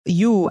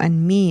you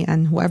and me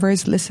and whoever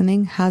is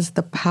listening has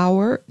the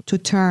power to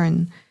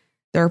turn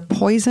their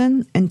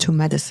poison into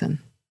medicine.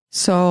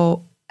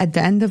 So at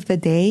the end of the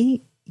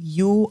day,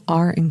 you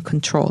are in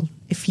control.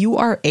 If you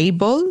are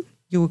able,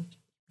 you're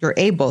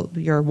able.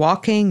 You're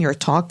walking, you're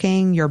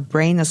talking, your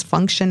brain is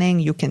functioning,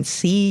 you can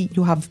see,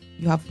 you have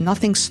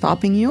nothing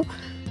stopping you.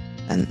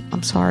 And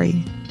I'm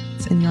sorry,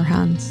 it's in your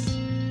hands.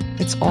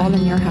 It's all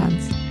in your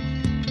hands.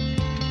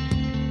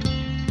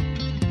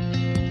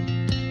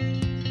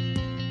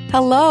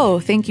 Hello.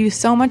 Thank you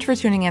so much for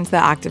tuning into the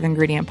Active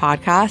Ingredient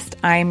Podcast.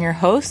 I am your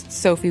host,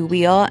 Sophie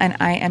Wheel, and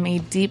I am a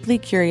deeply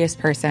curious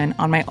person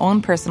on my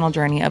own personal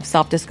journey of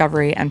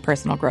self-discovery and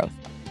personal growth.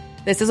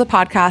 This is a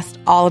podcast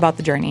all about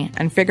the journey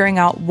and figuring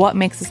out what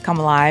makes us come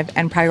alive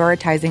and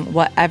prioritizing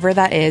whatever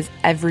that is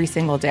every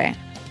single day.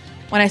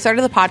 When I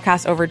started the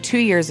podcast over 2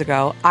 years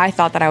ago, I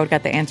thought that I would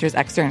get the answers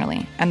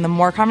externally. And the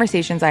more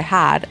conversations I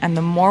had and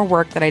the more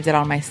work that I did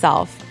on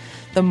myself,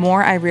 the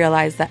more I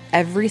realized that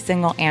every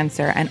single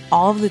answer and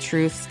all of the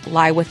truths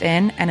lie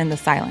within and in the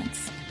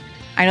silence.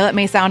 I know that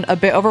may sound a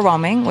bit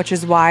overwhelming, which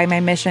is why my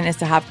mission is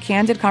to have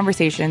candid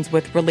conversations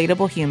with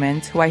relatable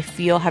humans who I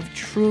feel have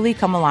truly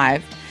come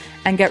alive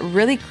and get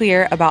really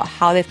clear about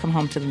how they've come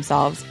home to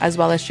themselves, as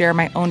well as share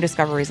my own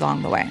discoveries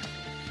along the way.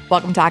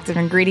 Welcome to Active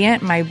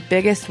Ingredient. My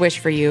biggest wish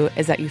for you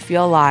is that you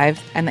feel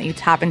alive and that you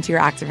tap into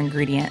your active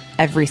ingredient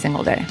every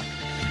single day.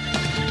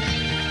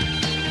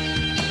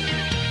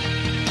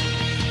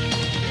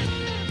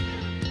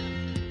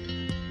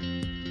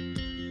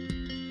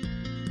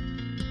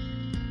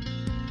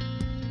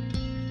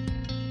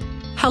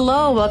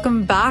 Hello,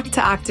 welcome back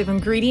to Active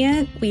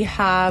Ingredient. We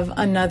have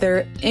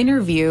another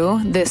interview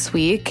this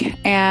week,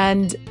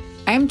 and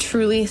I'm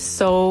truly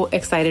so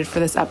excited for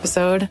this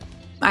episode.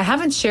 I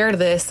haven't shared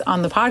this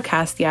on the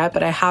podcast yet,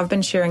 but I have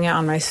been sharing it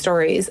on my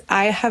stories.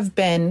 I have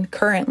been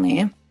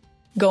currently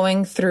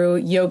going through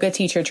yoga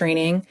teacher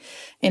training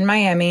in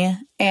Miami,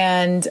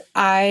 and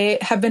I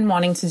have been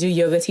wanting to do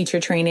yoga teacher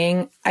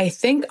training, I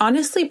think,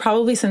 honestly,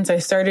 probably since I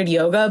started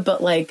yoga,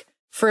 but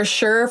for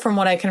sure, from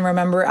what I can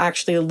remember,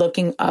 actually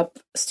looking up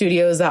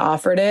studios that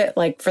offered it,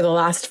 for the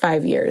last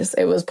 5 years.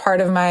 It was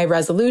part of my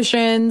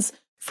resolutions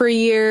for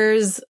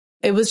years.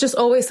 It was just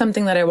always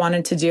something that I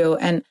wanted to do.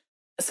 And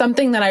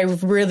something that I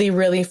really,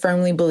 really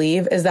firmly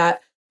believe is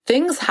that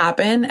things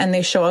happen and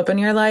they show up in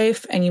your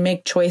life and you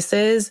make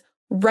choices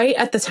right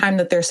at the time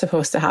that they're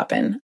supposed to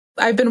happen.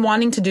 I've been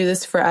wanting to do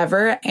this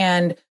forever.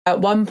 And at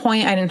one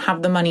point, I didn't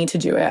have the money to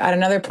do it. At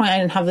another point, I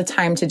didn't have the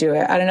time to do it.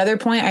 At another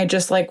point, I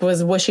just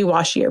was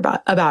wishy-washy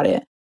about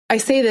it. I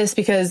say this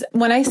because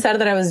when I said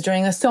that I was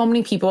doing this, so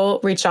many people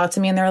reached out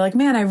to me and they were like,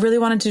 man, I really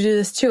wanted to do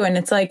this too. And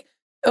it's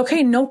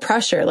okay, no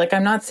pressure.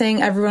 I'm not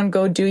saying everyone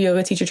go do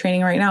yoga teacher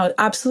training right now.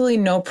 Absolutely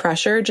no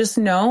pressure. Just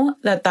know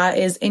that that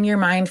is in your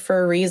mind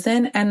for a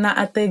reason and that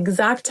at the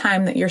exact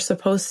time that you're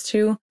supposed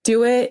to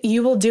do it,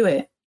 you will do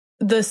it.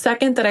 The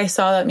second that I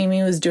saw that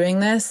Mimi was doing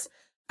this,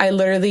 I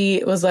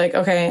literally was like,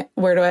 okay,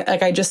 where do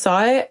I just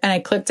saw it and I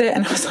clicked it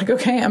and I was like,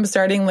 okay, I'm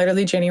starting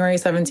literally January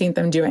 17th.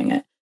 I'm doing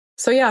it.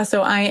 So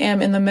I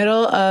am in the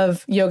middle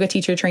of yoga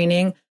teacher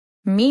training.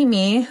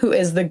 Mimi, who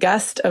is the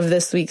guest of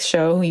this week's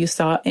show, who you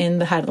saw in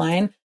the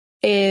headline,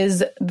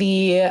 is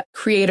the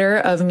creator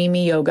of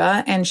Mimi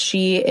Yoga, and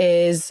she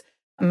is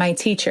my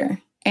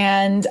teacher.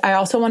 And I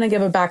also want to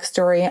give a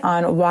backstory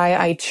on why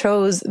I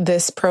chose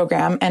this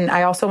program. And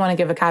I also want to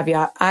give a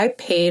caveat. I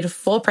paid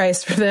full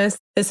price for this.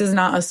 This is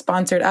not a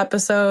sponsored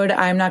episode.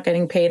 I'm not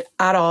getting paid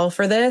at all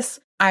for this.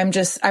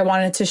 I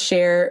wanted to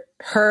share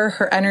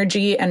her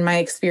energy and my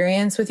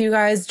experience with you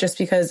guys, just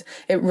because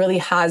it really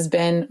has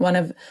been one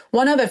of,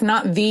 if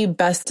not the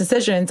best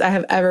decisions I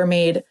have ever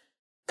made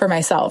for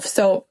myself.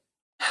 So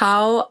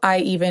how I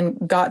even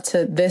got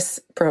to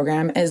this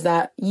program is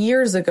that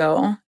years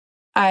ago,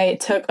 I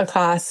took a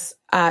class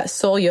at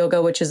Soul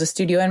Yoga, which is a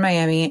studio in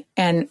Miami.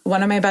 And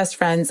one of my best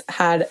friends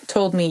had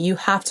told me, you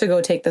have to go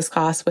take this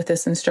class with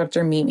this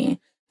instructor, Mimi.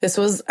 This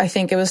was, I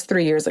think it was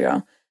 3 years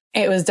ago.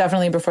 It was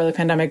definitely before the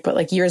pandemic,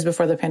 but years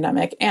before the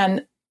pandemic.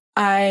 And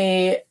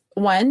I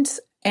went,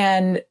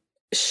 and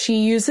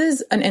she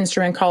uses an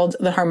instrument called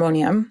the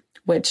harmonium,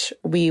 which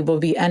we will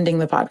be ending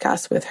the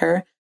podcast with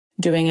her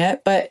doing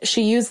it. But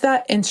she used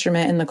that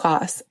instrument in the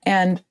class.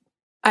 And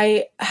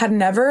I had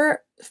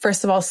never,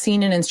 first of all,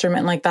 seen an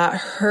instrument like that,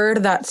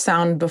 heard that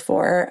sound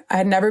before. I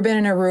had never been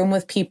in a room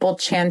with people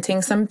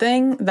chanting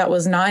something that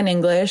was not in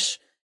English.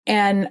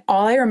 And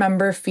all I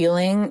remember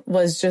feeling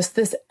was just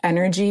this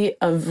energy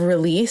of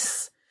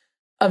release,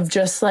 of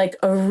just a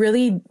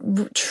really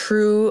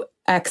true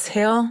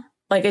exhale.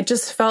 It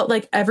just felt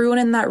like everyone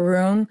in that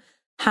room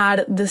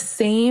had the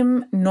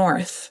same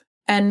north,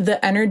 and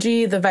the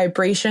energy, the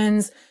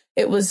vibrations,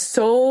 it was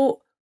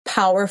so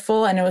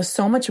powerful and it was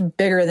so much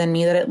bigger than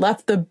me that it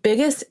left the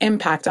biggest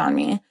impact on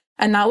me.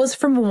 And that was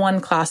from one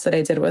class that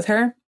I did with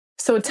her.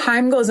 So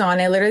time goes on.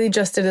 I literally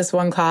just did this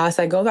one class.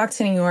 I go back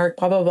to New York,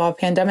 blah, blah, blah.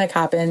 Pandemic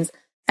happens.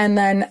 And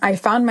then I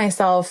found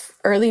myself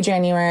early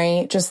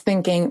January just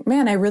thinking,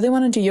 man, I really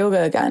want to do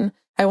yoga again.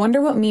 I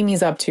wonder what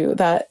Mimi's up to.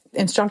 That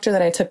instructor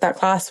that I took that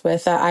class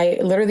with, that I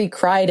literally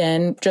cried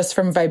in just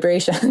from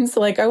vibrations.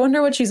 Like, I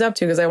wonder what she's up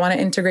to, because I want to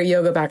integrate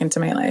yoga back into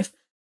my life.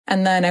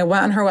 And then I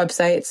went on her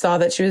website, saw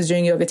that she was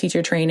doing yoga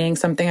teacher training,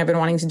 something I've been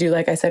wanting to do,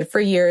 like I said,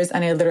 for years.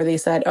 And I literally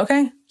said,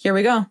 okay, here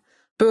we go.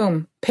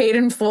 Boom, paid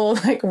in full.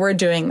 Like, we're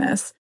doing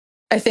this.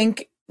 I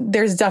think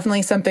there's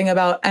definitely something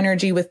about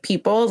energy with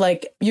people.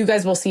 Like, you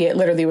guys will see it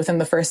literally within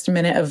the first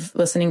minute of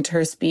listening to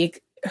her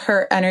speak.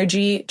 Her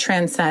energy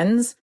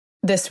transcends.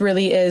 This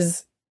really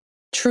is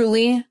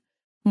truly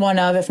one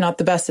of, if not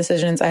the best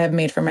decisions I have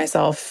made for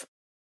myself.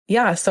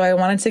 Yeah, so I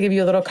wanted to give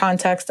you a little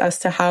context as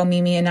to how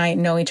Mimi and I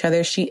know each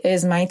other. She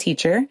is my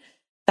teacher.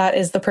 That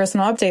is the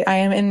personal update. I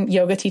am in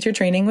yoga teacher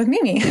training with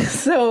Mimi.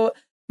 So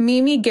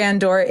Mimi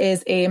Gandor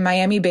is a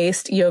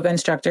Miami-based yoga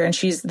instructor, and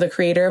she's the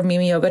creator of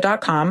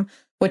MimiYoga.com,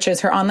 which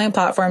is her online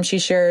platform. She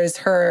shares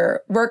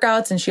her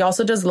workouts, and she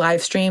also does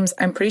live streams.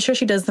 I'm pretty sure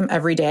she does them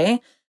every day.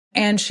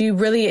 And she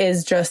really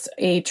is just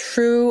a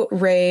true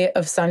ray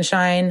of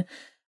sunshine.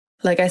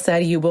 Like I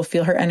said, you will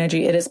feel her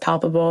energy. It is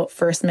palpable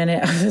first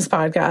minute of this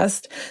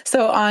podcast.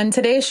 So on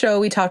today's show,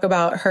 we talk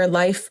about her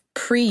life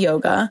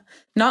pre-yoga.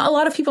 Not a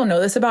lot of people know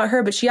this about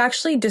her, but she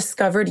actually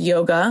discovered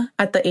yoga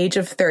at the age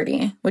of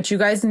 30, which you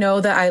guys know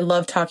that I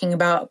love talking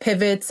about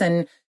pivots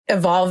and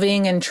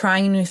evolving and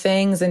trying new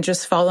things and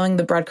just following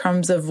the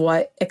breadcrumbs of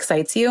what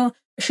excites you.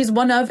 She's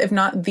one of, if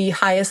not the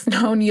highest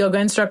known yoga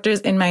instructors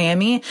in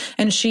Miami.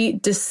 And she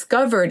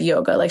discovered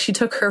yoga. Like, she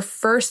took her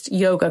first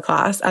yoga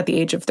class at the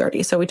age of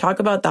 30. So we talk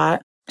about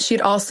that. She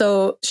had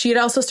also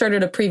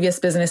started a previous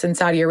business in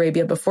Saudi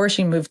Arabia before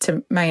she moved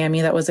to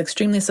Miami that was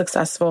extremely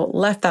successful,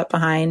 left that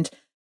behind.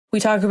 We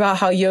talk about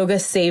how yoga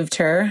saved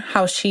her,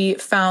 how she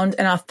found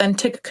an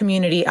authentic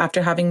community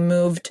after having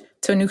moved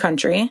to a new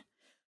country.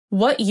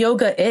 What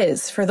yoga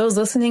is, for those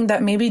listening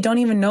that maybe don't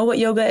even know what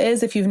yoga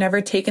is. If you've never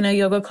taken a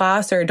yoga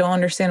class or don't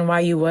understand why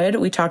you would,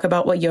 we talk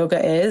about what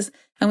yoga is,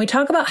 and we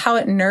talk about how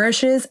it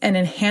nourishes and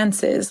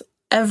enhances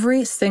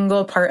every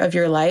single part of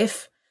your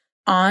life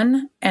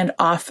on and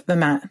off the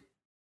mat.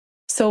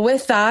 So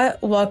with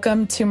that,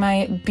 welcome to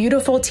my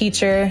beautiful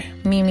teacher,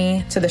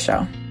 Mimi, to the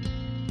show.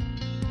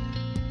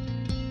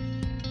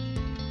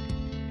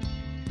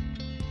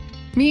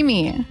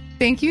 Mimi,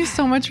 thank you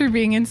so much for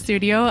being in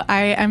studio.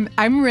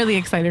 I'm really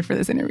excited for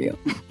this interview.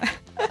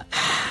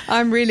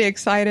 I'm really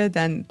excited,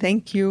 and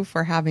thank you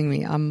for having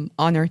me. I'm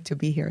honored to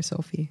be here,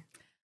 Sophie.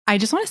 I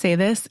just want to say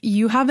this.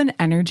 You have an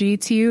energy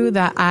to you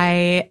that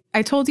I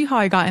told you how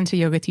I got into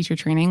yoga teacher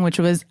training, which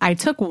was I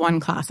took one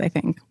class, I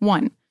think.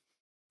 One.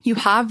 You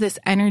have this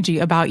energy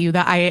about you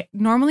that I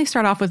normally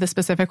start off with a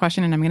specific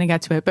question, and I'm going to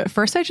get to it. But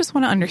first, I just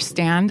want to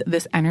understand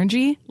this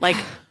energy. Like,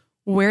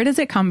 where does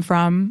it come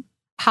from?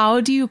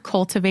 How do you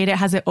cultivate it?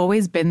 Has it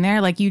always been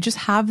there? Like, you just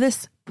have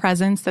this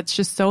presence that's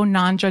just so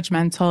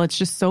non-judgmental.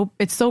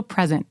 It's so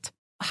present.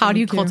 How do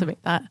you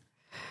cultivate that?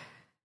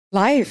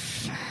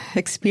 Life,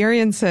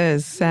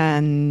 experiences,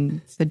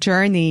 and the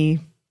journey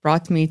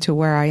brought me to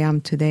where I am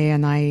today.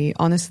 And I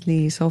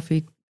honestly,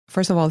 Sophie,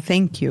 first of all,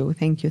 thank you.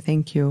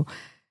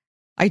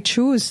 I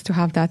choose to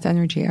have that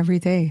energy every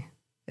day.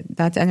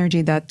 That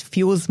energy that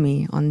fuels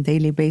me on a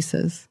daily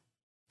basis.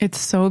 It's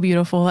so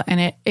beautiful.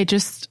 And it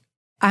just,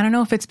 I don't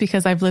know if it's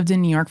because I've lived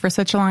in New York for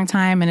such a long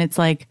time, and it's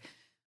like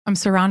I'm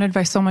surrounded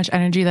by so much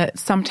energy that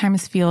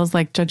sometimes feels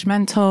like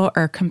judgmental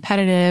or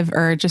competitive,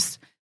 or just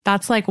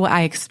that's like what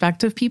I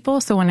expect of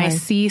people. So when I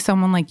see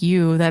someone like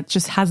you that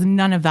just has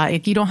none of that,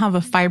 like you don't have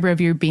a fiber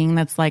of your being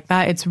that's like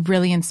that, it's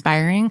really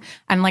inspiring.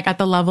 And like at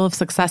the level of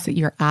success that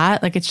you're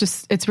at, like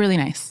it's really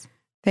nice.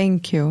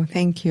 Thank you.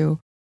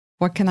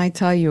 What can I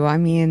tell you? I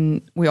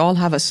mean, we all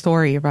have a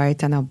story,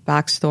 right? And a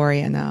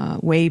backstory and a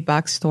way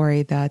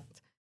backstory that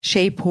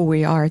shape who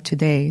we are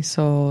today.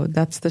 So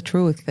that's the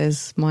truth,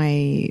 is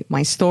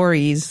my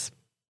stories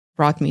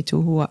brought me to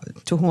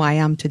who I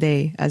am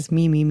today as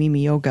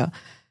Mimi Yoga.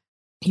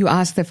 You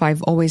asked if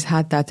I've always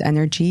had that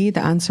energy.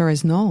 The answer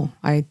is no,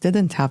 I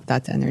didn't have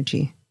that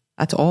energy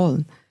at all.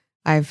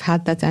 I've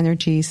had that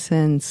energy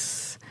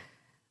since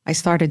I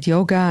started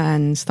yoga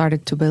and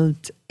started to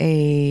build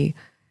a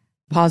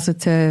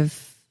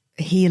positive,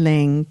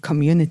 healing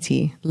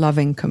community,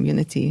 loving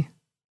community.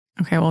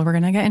 Okay, well, we're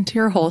going to get into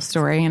your whole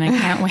story, and I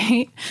can't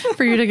wait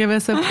for you to give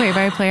us a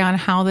play-by-play on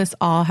how this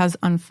all has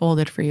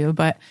unfolded for you.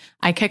 But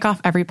I kick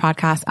off every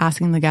podcast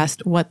asking the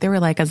guest what they were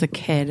like as a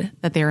kid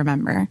that they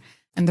remember.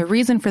 And the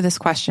reason for this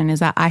question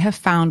is that I have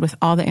found with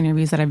all the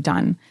interviews that I've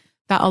done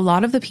that a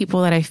lot of the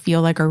people that I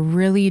feel like are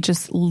really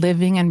just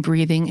living and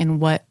breathing in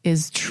what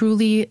is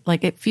truly,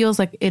 like, it feels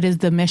like it is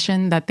the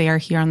mission that they are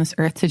here on this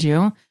earth to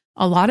do.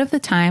 A lot of the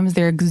times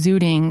they're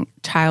exuding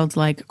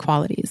childlike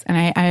qualities.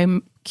 And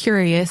I'm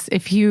curious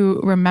if you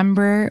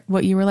remember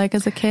what you were like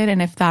as a kid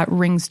and if that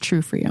rings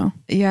true for you.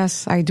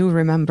 Yes, I do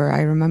remember.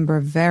 I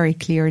remember very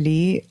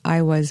clearly.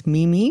 I was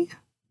Mimi.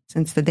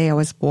 Since the day I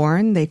was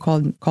born, they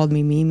called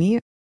me Mimi.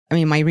 I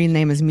mean, my real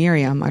name is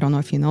Miriam. I don't know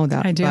if you know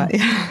that. I do.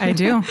 I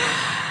do.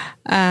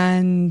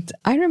 And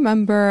I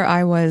remember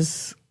I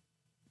was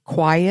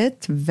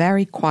quiet,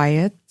 very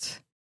quiet.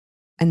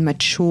 and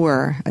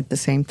mature at the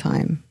same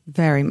time.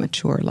 Very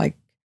mature, like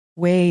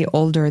way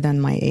older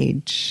than my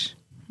age.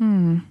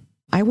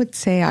 I would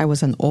say I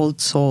was an old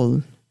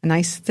soul, and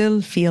I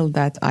still feel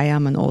that I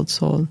am an old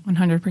soul.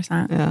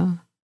 100%. Yeah.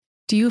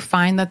 Do you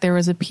find that there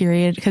was a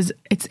period, because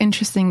it's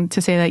interesting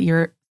to say that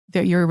you're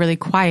really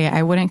quiet.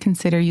 I wouldn't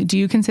consider you. Do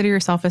you consider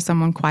yourself as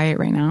someone quiet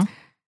right now?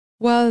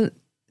 Well,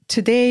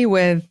 today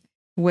with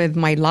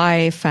my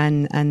life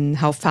and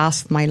how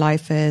fast my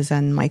life is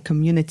and my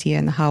community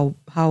and how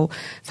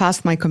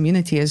fast my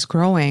community is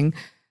growing,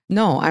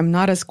 no, I'm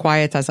not as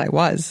quiet as I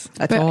was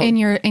at all. But in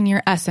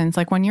your essence,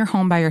 like when you're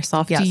home by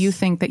yourself, Yes. do you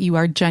think that you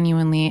are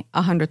genuinely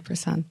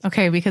 100%?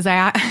 okay? Because I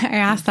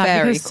asked that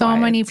Very because so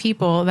quiet. many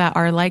people that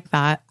are like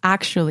that,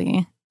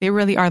 actually, they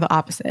really are the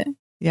opposite.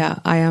 Yeah,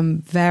 I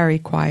am very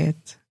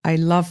quiet. I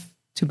love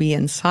to be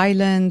in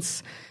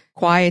silence,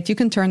 quiet. You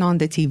can turn on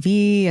the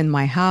TV in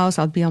my house.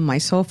 I'll be on my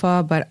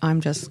sofa, but I'm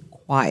just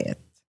quiet.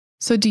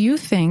 So do you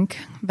think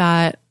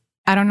that,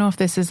 I don't know if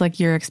this is like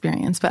your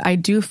experience, but I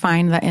do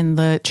find that in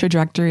the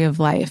trajectory of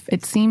life,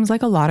 it seems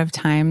like a lot of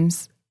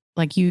times,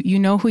 like you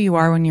know who you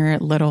are when you're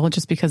little,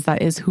 just because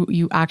that is who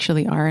you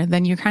actually are.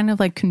 Then you're kind of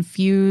like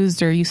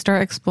confused, or you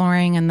start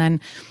exploring, and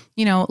then,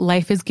 you know,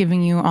 life is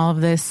giving you all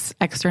of this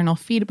external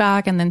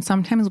feedback, and then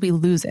sometimes we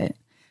lose it.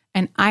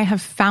 And I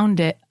have found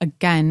it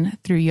again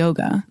through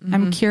yoga.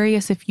 I'm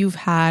curious if you've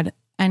had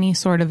any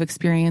sort of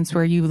experience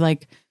where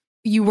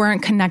you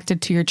weren't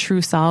connected to your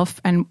true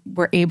self and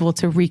were able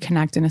to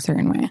reconnect in a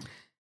certain way.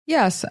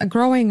 Yes,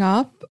 growing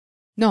up,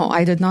 no,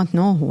 I did not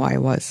know who I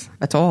was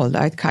at all.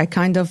 I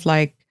kind of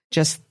like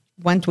just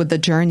went with the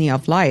journey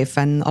of life,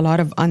 and a lot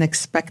of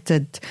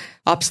unexpected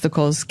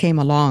obstacles came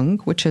along,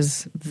 which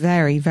is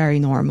very, very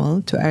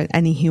normal to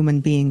any human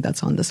being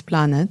that's on this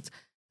planet.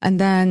 And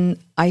then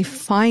I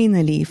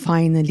finally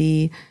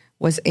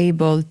was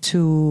able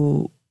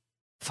to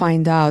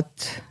find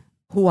out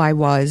who I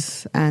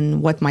was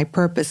and what my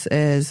purpose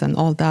is and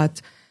all that.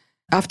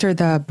 After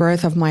the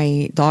birth of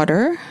my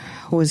daughter,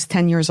 who is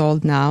 10 years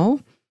old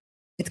now,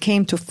 it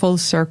came to full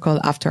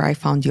circle after I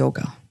found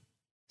yoga.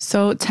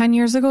 So 10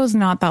 years ago is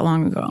not that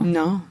long ago.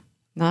 No,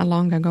 not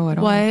long ago at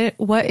all.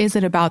 What is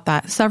it about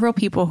that? Several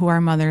people who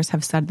are mothers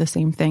have said the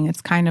same thing.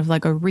 It's kind of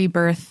like a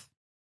rebirth.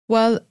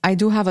 Well, I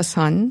do have a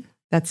son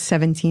that's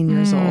 17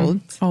 years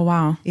old. Oh,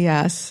 wow.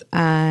 Yes.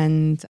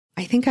 And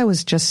I think I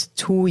was just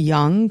too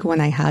young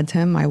when I had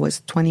him. I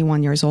was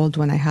 21 years old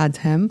when I had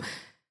him.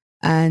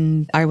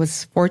 And I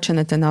was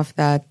fortunate enough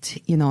that,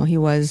 you know, he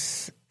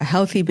was a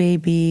healthy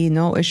baby,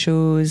 no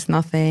issues,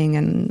 nothing.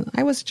 And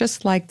I was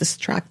just like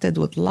distracted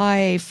with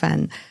life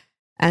and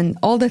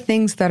all the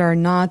things that are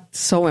not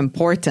so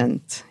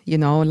important. You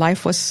know,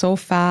 life was so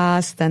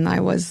fast, and I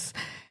was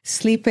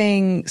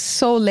sleeping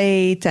so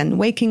late and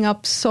waking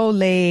up so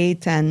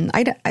late. And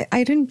I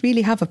didn't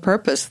really have a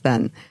purpose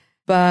then.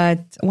 But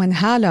when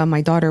Hala,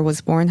 my daughter,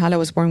 was born, Hala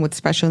was born with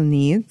special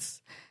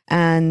needs.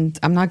 And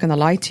I'm not going to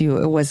lie to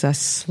you, it was a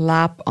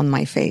slap on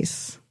my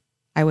face.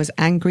 I was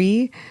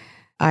angry.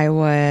 I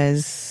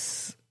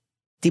was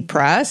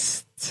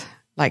depressed.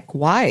 Like,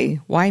 why?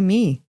 Why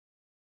me?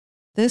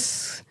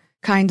 This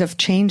kind of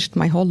changed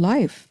my whole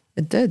life.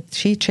 It did.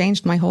 She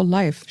changed my whole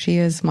life. She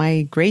is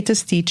my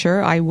greatest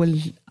teacher. I will,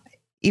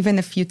 even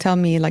if you tell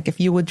me, like, if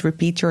you would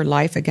repeat your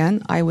life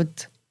again, I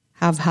would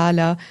have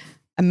Hala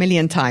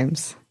 1,000,000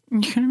 times.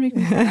 You're going to make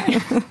me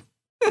cry.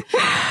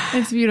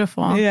 It's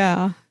beautiful.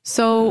 Yeah.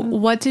 So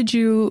what did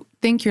you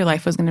think your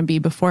life was going to be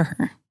before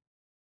her?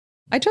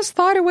 I just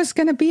thought it was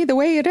going to be the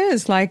way it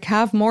is, like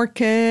have more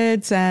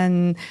kids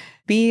and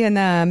be in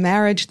a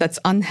marriage that's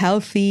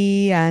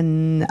unhealthy.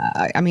 And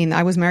I mean,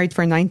 I was married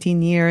for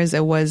 19 years.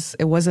 It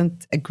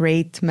wasn't a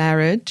great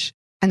marriage.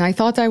 And I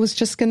thought I was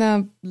just going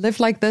to live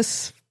like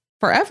this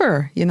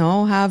forever, you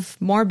know, have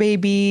more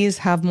babies,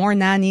 have more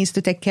nannies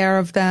to take care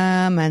of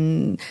them,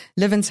 and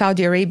live in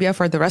Saudi Arabia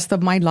for the rest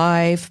of my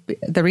life.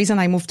 The reason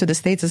I moved to the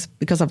States is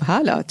because of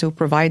Hala, to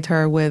provide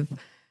her with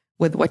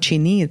what she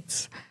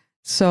needs.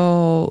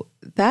 So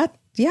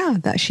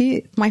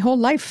my whole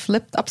life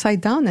flipped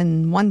upside down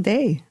in one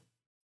day.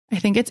 I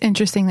think it's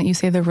interesting that you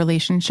say the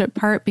relationship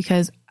part,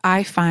 because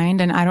I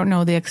find, and I don't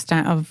know the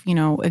extent of, you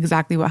know,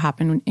 exactly what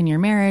happened in your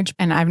marriage,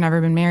 and I've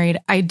never been married.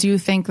 I do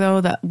think though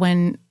that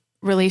when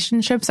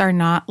relationships are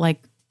not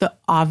like the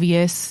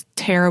obvious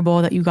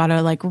terrible that you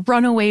gotta like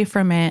run away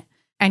from it,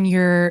 and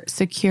you're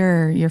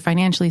secure, you're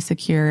financially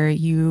secure,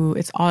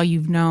 it's all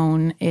you've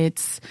known,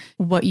 it's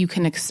what you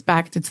can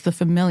expect, it's the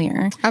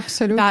familiar.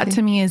 Absolutely. That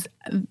to me is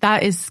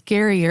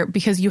scarier,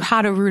 because you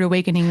had a rude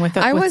awakening with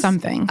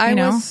something. I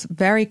was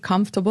very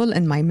comfortable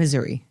in my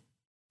misery.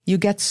 You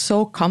get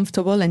so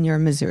comfortable in your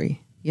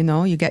misery. You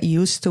know, you get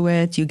used to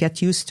it. You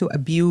get used to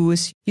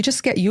abuse. You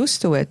just get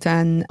used to it.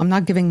 And I'm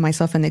not giving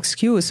myself an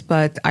excuse,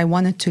 but I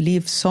wanted to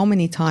leave so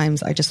many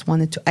times. I just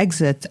wanted to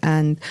exit.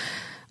 And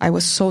I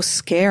was so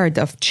scared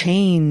of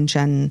change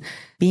and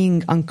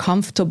being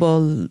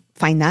uncomfortable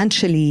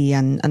financially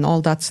and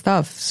all that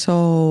stuff.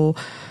 So,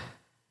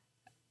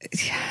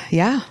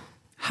 yeah.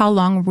 How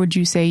long would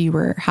you say you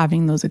were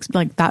having those,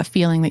 like that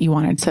feeling that you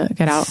wanted to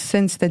get out?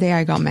 Since the day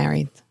I got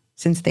married,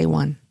 since day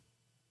one.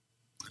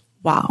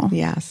 Wow.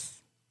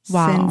 Yes.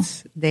 Wow.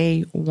 Since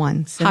day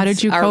one. How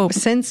did you cope?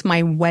 Since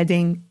my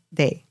wedding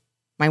day,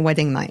 my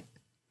wedding night.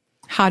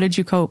 How did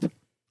you cope?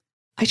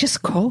 I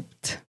just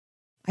coped.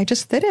 I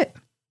just did it.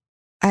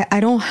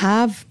 I don't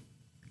have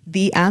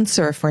the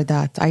answer for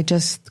that. I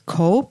just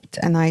coped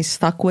and I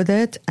stuck with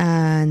it.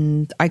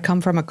 And I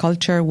come from a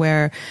culture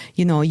where,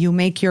 you know, you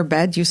make your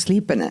bed, you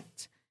sleep in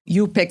it.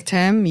 You picked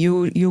him,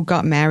 you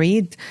got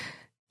married,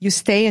 you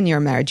stay in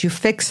your marriage, you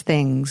fix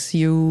things,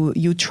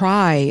 you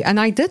try. And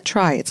I did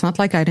try. It's not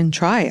like I didn't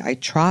try. I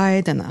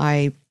tried and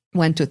I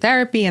went to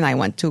therapy and I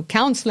went to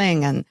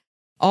counseling and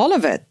all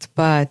of it,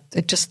 but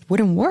it just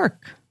wouldn't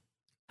work.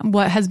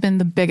 What has been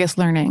the biggest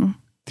learning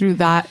through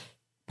that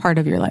part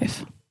of your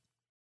life?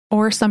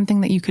 Or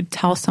something that you could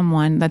tell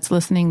someone that's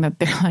listening that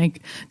they're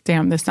like,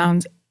 damn, this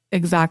sounds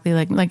exactly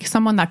like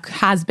someone that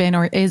has been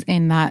or is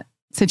in that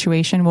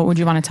situation. What would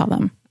you want to tell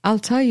them? I'll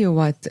tell you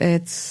what,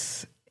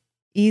 it's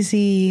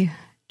easy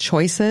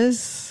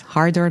choices,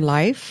 harder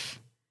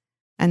life,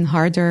 and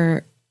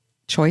harder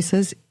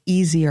choices,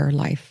 easier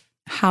life.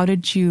 How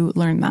did you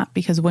learn that?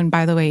 Because when,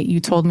 by the way, you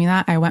told me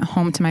that, I went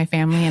home to my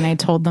family and I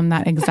told them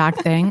that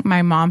exact thing.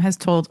 My mom has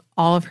told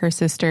all of her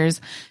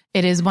sisters.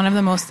 It is one of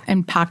the most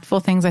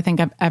impactful things I think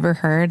I've ever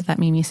heard that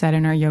Mimi said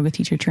in our yoga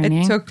teacher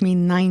training. It took me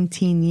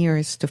 19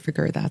 years to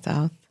figure that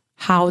out.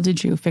 How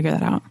did you figure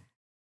that out?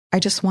 I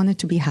just wanted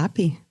to be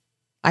happy.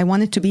 I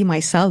wanted to be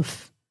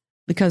myself,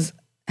 because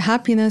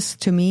happiness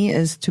to me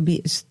is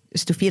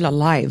to feel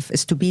alive,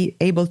 is to be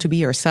able to be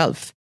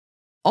yourself.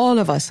 All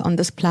of us on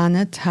this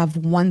planet have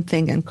one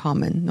thing in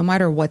common, no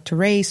matter what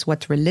race,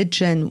 what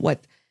religion, what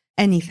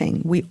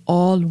anything, we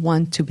all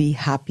want to be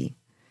happy.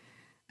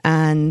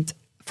 And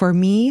for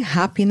me,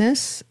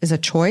 happiness is a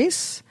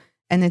choice,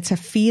 and it's a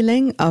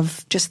feeling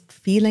of just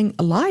feeling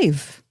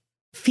alive.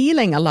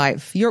 Feeling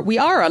alive. We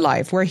are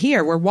alive. We're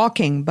here. We're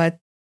walking. But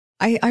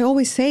I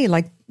always say,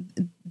 like,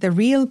 the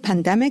real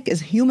pandemic is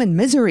human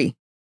misery.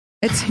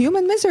 It's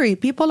human misery.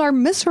 People are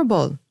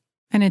miserable.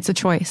 And it's a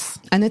choice.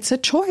 And it's a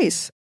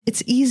choice.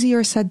 It's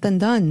easier said than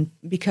done,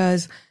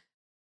 because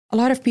a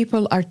lot of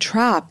people are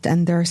trapped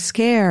and they're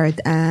scared.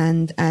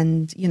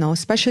 And you know,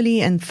 especially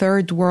in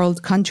third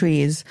world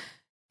countries,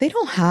 they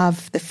don't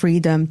have the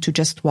freedom to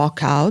just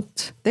walk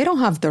out. They don't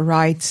have the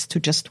rights to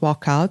just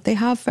walk out. They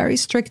have very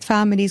strict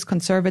families,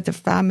 conservative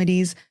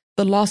families.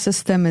 The law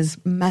system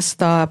is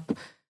messed up.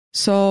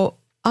 So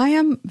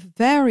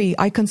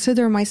I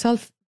consider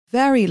myself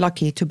very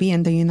lucky to be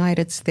in the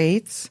United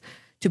States,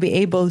 to be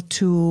able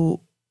to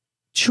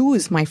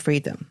choose my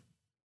freedom.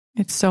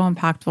 It's so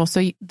impactful.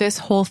 So this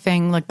whole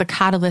thing, like the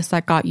catalyst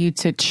that got you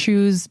to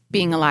choose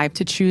being alive,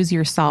 to choose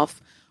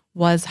yourself,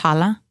 was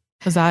Hala?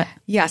 Was that?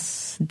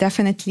 Yes,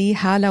 definitely.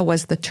 Hala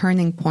was the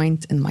turning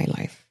point in my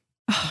life.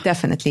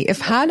 Definitely.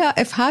 If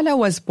Hala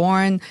was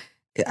born,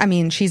 I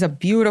mean, she's a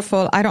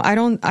beautiful,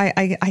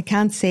 I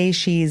can't say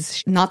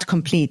she's not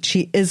complete.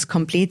 She is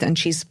complete and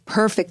she's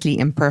perfectly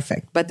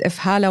imperfect. But if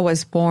Hala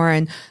was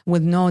born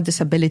with no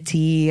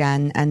disability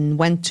and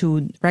went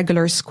to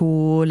regular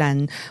school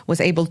and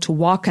was able to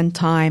walk on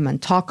time and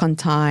talk on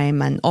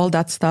time and all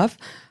that stuff,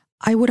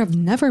 I would have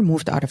never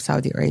moved out of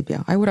Saudi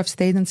Arabia. I would have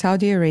stayed in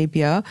Saudi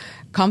Arabia,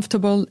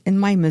 comfortable in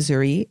my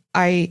misery.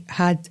 I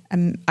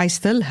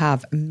still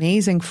have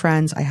amazing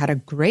friends. I had a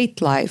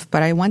great life,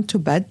 but I went to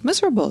bed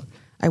miserable.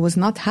 I was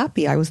not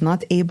happy. I was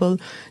not able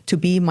to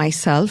be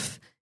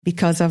myself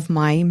because of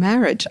my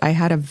marriage. I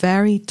had a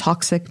very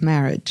toxic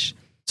marriage.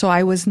 So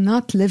I was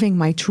not living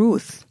my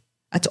truth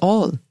at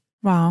all.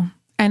 Wow.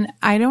 And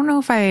I don't know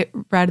if I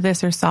read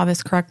this or saw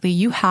this correctly.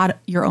 You had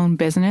your own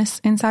business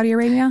in Saudi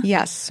Arabia?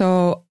 Yes.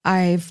 So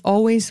I've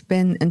always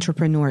been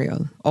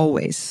entrepreneurial,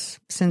 always.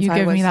 You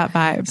give me that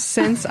vibe.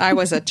 Since I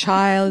was a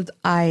child,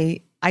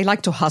 I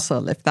like to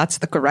hustle, if that's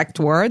the correct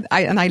word.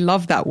 And I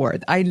love that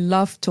word. I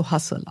love to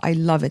hustle. I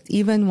love it.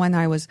 Even when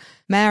I was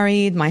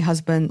married, my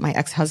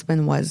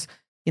ex-husband was,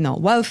 you know,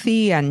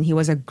 wealthy and he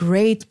was a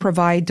great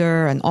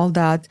provider and all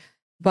that.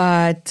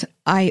 But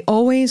I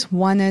always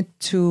wanted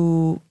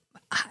to,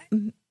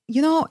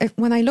 you know,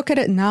 when I look at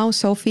it now,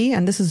 Sophie,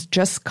 and this is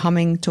just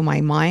coming to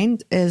my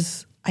mind,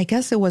 I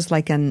guess it was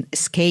like an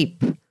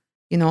escape.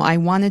 You know, I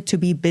wanted to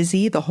be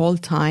busy the whole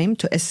time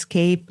to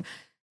escape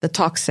the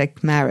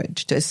toxic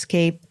marriage, to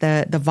escape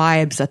the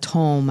vibes at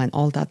home and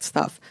all that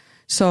stuff.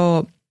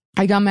 So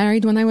I got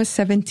married when I was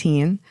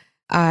 17.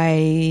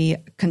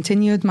 I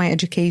continued my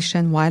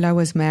education while I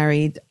was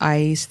married.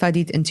 I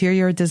studied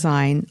interior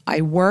design.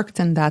 I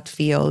worked in that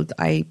field.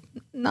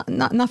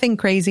 Nothing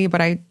crazy,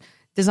 but I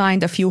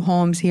designed a few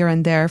homes here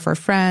and there for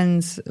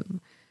friends,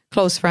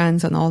 close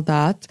friends and all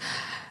that.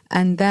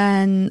 And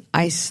then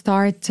I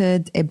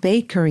started a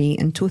bakery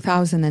in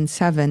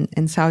 2007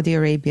 in Saudi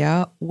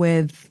Arabia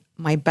with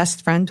my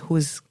best friend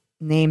who's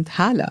named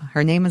Hala.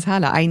 Her name is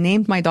Hala. I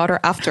named my daughter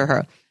after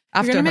her.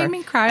 You're going to make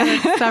me cry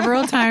like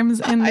several times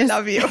in this, I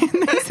love you.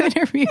 in this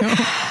interview.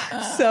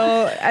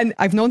 So, and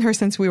I've known her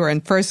since we were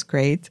in first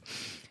grade.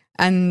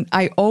 And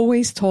I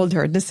always told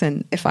her,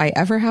 listen, if I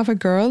ever have a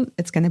girl,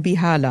 it's going to be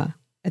Hala.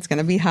 It's going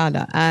to be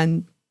Hala.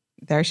 And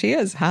there she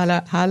is.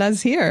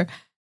 Hala's here.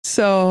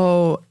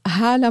 So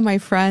Hala, my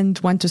friend,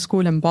 went to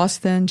school in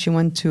Boston. She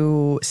went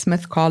to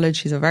Smith College.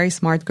 She's a very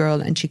smart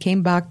girl. And she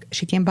came back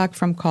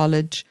from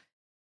college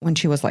when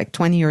she was like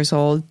 20 years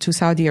old to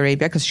Saudi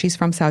Arabia, because she's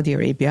from Saudi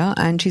Arabia.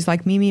 And she's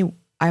like, Mimi,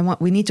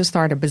 we need to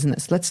start a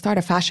business. Let's start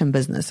a fashion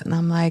business. And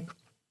I'm like,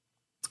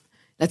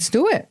 let's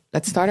do it.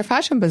 Let's start a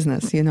fashion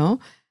business, you know?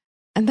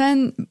 And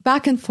then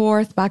back and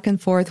forth,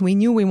 we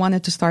knew we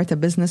wanted to start a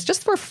business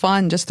just for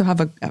fun, just to have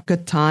a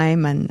good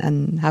time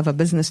and have a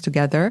business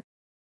together.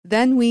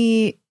 Then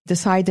we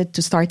decided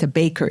to start a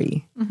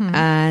bakery. Mm-hmm.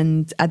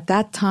 And at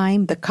that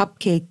time, the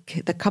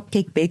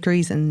cupcake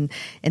bakeries in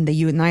the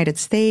United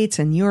States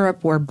and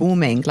Europe were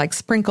booming, like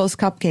Sprinkles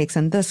cupcakes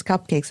and this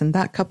cupcakes and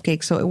that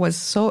cupcake. So it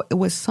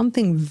was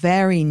something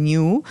very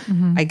new,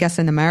 mm-hmm. I guess,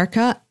 in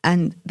America.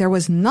 And there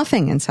was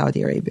nothing in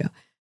Saudi Arabia.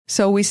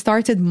 So we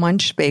started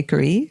Munch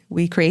Bakery.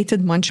 We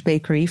created Munch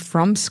Bakery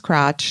from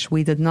scratch.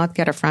 We did not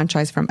get a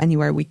franchise from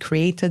anywhere. We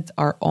created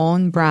our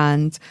own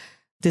brand,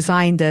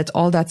 designed it,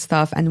 all that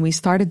stuff. And we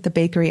started the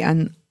bakery.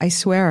 And I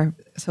swear,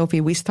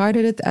 Sophie, we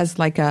started it as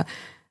like a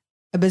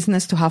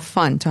business to have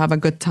fun, to have a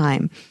good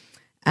time.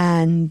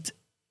 And,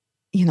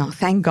 you know,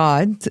 thank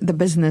God the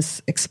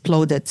business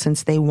exploded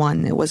since day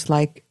one. It was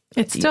like...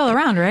 It's still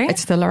around, right?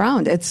 It's still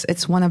around.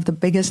 It's one of the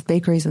biggest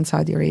bakeries in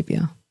Saudi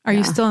Arabia. Are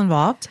you still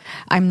involved?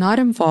 I'm not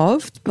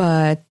involved,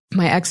 but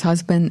my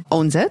ex-husband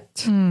owns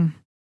it,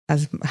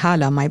 as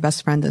Hala, my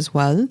best friend as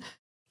well.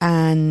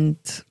 And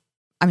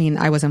I mean,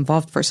 I was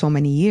involved for so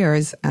many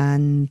years.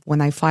 And when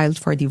I filed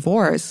for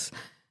divorce,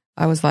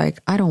 I was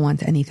like, I don't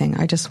want anything.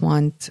 I just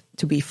want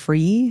to be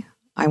free.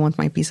 I want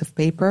my piece of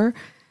paper.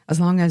 As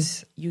long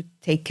as you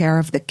take care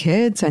of the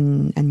kids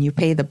and you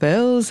pay the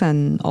bills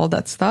and all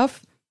that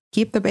stuff,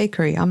 keep the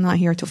bakery. I'm not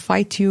here to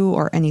fight you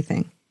or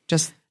anything.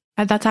 Just...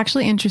 That's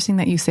actually interesting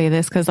that you say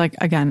this, because, like,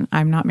 again,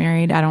 I'm not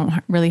married. I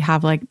don't really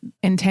have like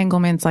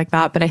entanglements like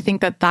that. But I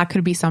think that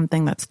could be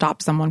something that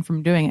stops someone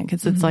from doing it,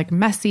 because it's like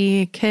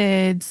messy,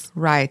 kids,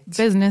 right?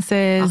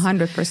 Businesses,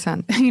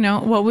 100%. You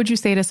know, what would you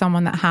say to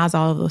someone that has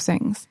all of those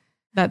things?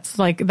 That's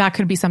like, that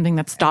could be something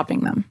that's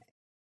stopping them.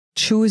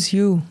 Choose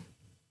you.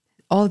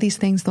 All these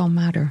things don't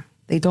matter.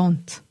 They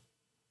don't.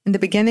 In the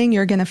beginning,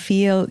 you're going to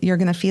feel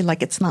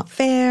like it's not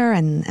fair.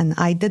 And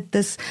I did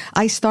this,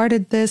 I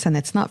started this, and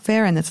it's not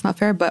fair and it's not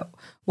fair. But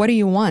what do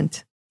you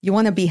want? You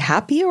want to be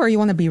happy or you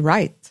want to be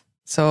right?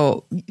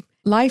 So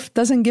life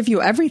doesn't give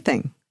you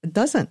everything. It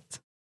doesn't.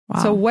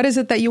 Wow. So what is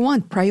it that you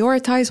want?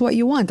 Prioritize what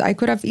you want. I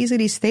could have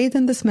easily stayed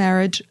in this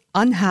marriage,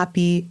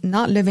 unhappy,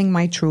 not living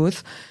my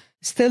truth,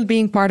 still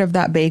being part of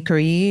that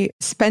bakery,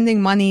 spending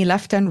money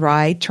left and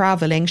right,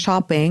 traveling,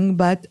 shopping,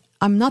 but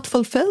I'm not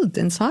fulfilled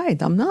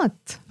inside. I'm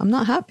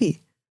not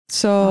happy.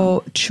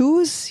 So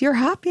choose your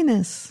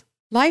happiness.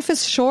 Life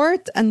is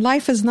short and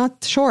life is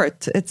not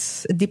short.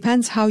 It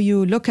depends how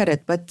you look at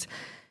it, but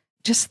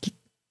just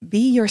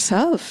be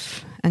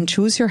yourself and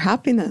choose your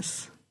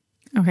happiness.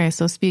 Okay.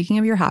 So speaking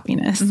of your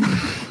happiness,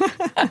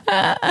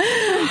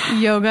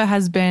 yoga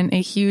has been a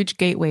huge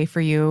gateway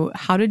for you.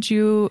 How did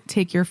you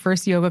take your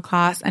first yoga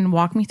class, and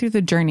walk me through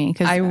the journey?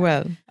 Because I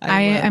will.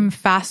 I am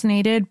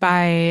fascinated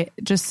by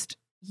just...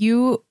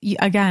 You,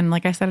 again,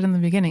 like I said in the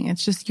beginning,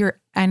 it's just your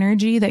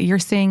energy that you're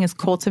saying is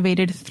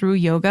cultivated through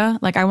yoga.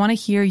 Like, I want to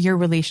hear your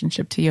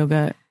relationship to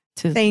yoga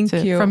Thank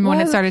you. From when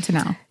it started to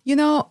now. You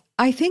know,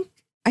 I think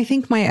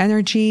my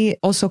energy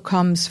also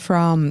comes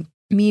from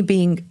me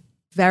being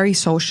very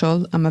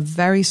social. I'm a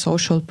very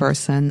social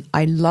person.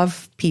 I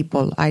love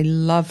people. I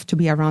love to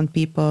be around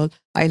people.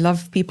 I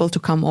love people to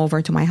come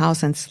over to my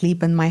house and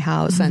sleep in my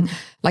house. Mm-hmm. And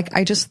like,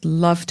 I just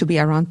love to be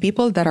around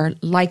people that are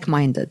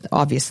like-minded,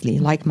 obviously,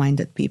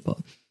 like-minded people.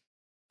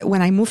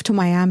 When I moved to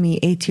Miami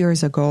 8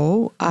 years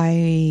ago,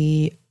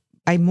 I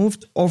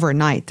moved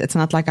overnight. It's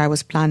not like I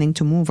was planning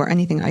to move or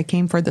anything. I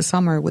came for the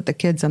summer with the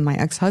kids and my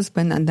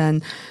ex-husband, and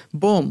then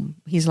boom,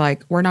 he's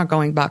like, we're not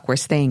going back. We're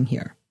staying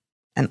here.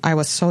 And I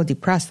was so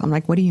depressed. I'm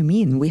like, what do you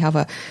mean? We have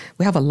a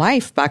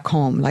life back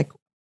home. Like,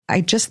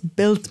 I just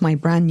built my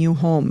brand new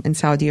home in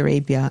Saudi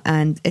Arabia,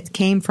 and it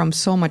came from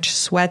so much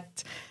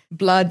sweat,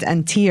 blood,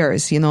 and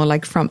tears, you know,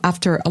 like from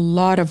after a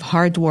lot of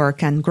hard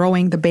work and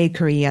growing the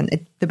bakery.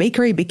 And the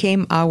bakery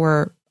became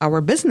our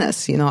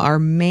business, you know, our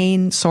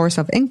main source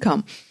of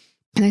income.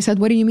 And I said,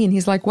 what do you mean?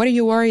 He's like, what are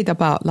you worried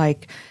about?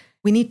 Like,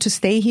 we need to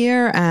stay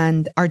here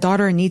and our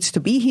daughter needs to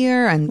be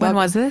here. And when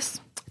was this?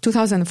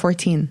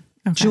 2014,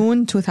 okay.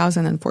 June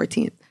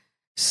 2014.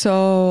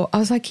 So I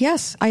was like,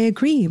 yes, I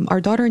agree.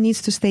 Our daughter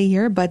needs to stay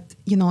here, but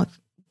you know,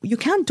 you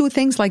can't do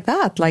things like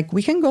that. Like,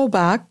 we can go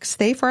back,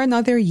 stay for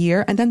another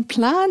year, and then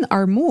plan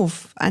our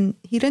move. And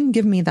he didn't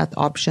give me that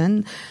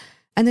option.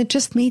 And it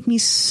just made me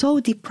so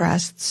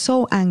depressed,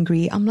 so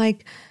angry. I'm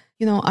like,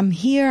 you know, I'm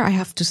here.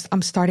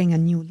 I'm starting a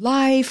new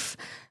life.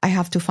 I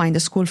have to find a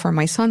school for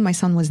my son. My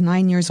son was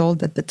 9 years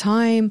old at the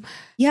time.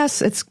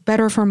 Yes, it's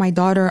better for my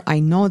daughter. I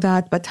know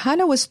that. But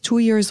Hala was 2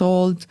 years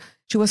old.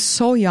 She was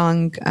so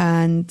young.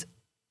 And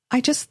I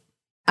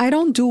I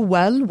don't do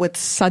well with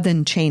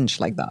sudden change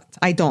like that.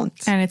 I don't.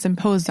 And it's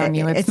imposed on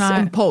you. It's not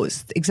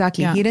imposed.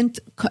 Exactly. Yeah.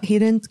 He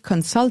didn't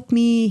consult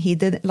me. He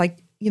didn't, like,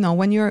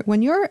 when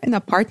you're in a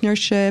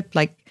partnership,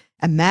 like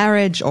a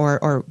marriage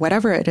or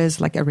whatever it is,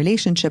 like a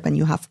relationship, and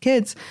you have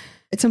kids,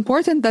 it's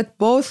important that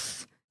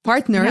both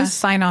partners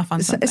sign off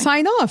on something.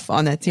 Sign off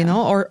on it,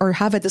 or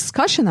have a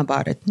discussion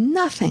about it.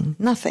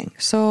 Nothing.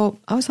 So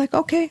I was like,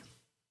 okay,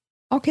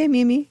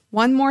 Mimi,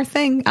 one more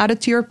thing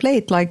added to your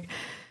plate. Like,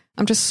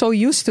 I'm just so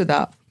used to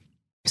that.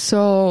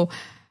 So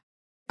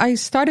I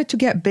started to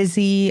get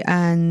busy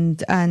and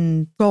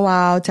go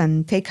out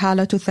and take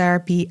Hala to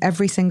therapy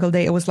every single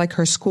day. It was like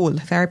her school.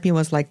 Therapy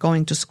was like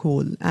going to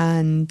school.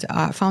 And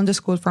I found a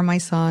school for my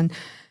son.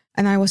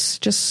 And I was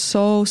just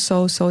so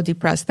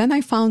depressed. Then I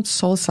found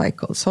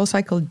SoulCycle.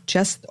 SoulCycle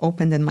just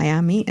opened in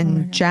Miami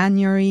in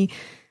January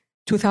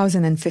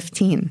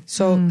 2015.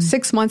 So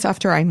 6 months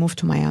after I moved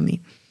to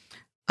Miami,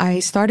 I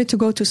started to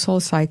go to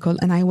SoulCycle,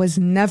 and I was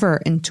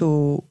never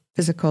into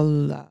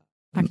physical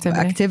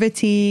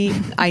activity.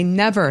 I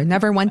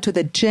never went to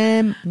the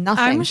gym.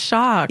 Nothing. I'm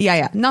shocked.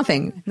 Yeah.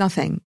 Nothing.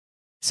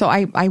 So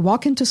I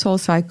walk into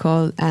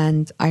SoulCycle,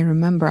 and I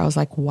remember I was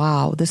like,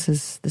 wow, this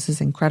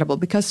is incredible,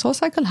 because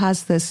SoulCycle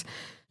has this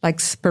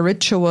like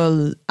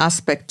spiritual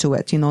aspect to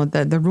it.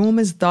 The room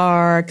is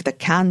dark, the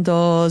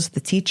candles, the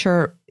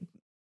teacher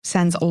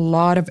sends a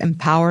lot of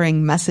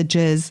empowering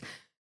messages.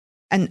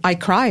 And I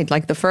cried.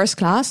 Like the first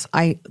class,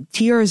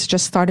 tears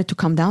just started to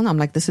come down. I'm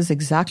like, this is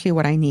exactly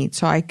what I need.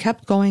 So I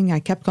kept going.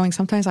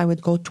 Sometimes I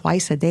would go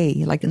twice a day,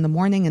 like in the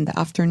morning, in the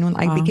afternoon.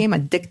 I became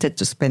addicted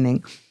to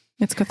spinning.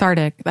 It's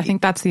cathartic. I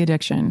think that's the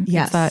addiction.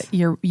 Yes. It's that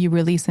you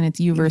release, and it's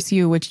you versus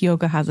you, which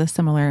yoga has a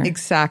similar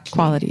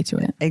quality to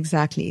it.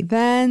 Exactly.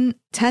 Then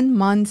 10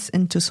 months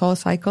into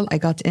SoulCycle, I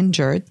got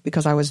injured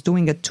because I was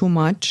doing it too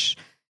much.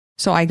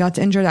 So I got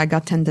injured. I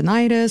got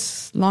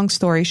tendinitis. Long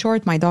story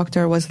short, my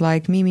doctor was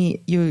like,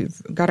 Mimi, you've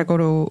got to go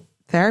to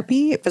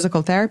therapy,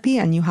 physical therapy,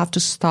 and you have to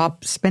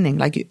stop spinning,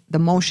 like the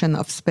motion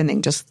of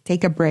spinning, just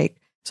take a break.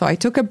 So I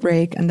took a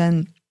break, and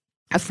then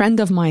a friend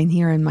of mine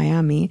here in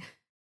Miami,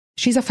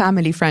 she's a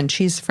family friend.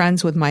 She's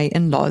friends with my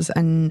in-laws.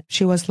 And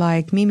she was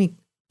like, Mimi,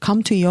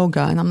 come to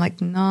yoga. And I'm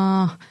like,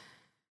 nah,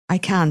 I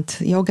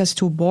can't. Yoga's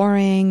too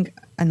boring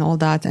and all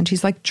that. And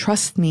she's like,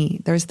 trust me,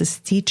 there's this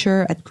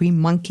teacher at Green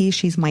Monkey.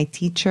 She's my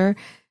teacher.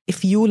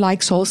 If you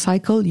like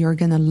SoulCycle, you're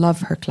going to love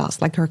her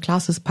class. Like, her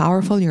class is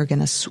powerful. You're going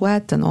to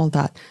sweat and all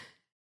that.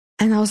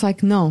 And I was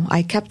like, no,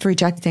 I kept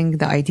rejecting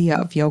the idea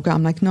of yoga.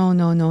 I'm like,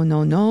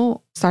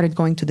 no. Started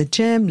going to the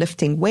gym,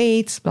 lifting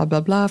weights, blah,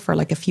 blah, blah, for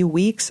like a few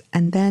weeks.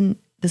 And then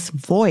this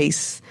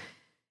voice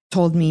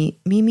told me,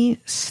 Mimi,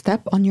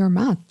 step on your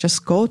mat.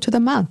 Just go to the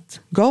mat.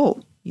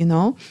 Go,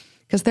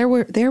 Because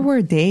there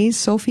were days,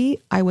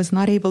 Sophie, I was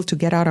not able to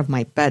get out of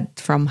my bed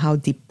from how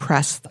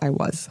depressed I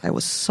was. I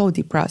was so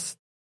depressed.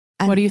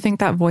 And what do you think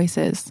that voice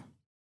is?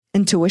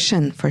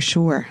 Intuition, for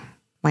sure.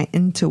 My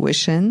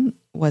intuition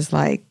was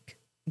like,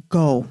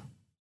 go.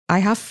 I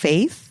have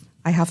faith.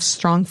 I have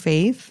strong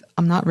faith.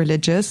 I'm not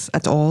religious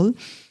at all,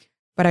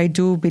 but I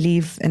do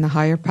believe in a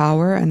higher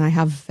power, and I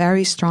have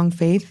very strong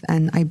faith.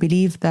 And I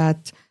believe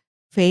that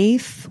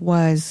faith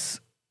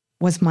was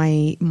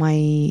my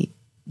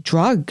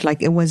drug.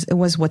 Like, it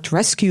was what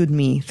rescued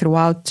me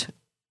throughout,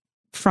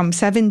 from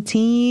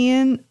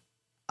 17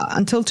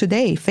 until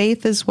today.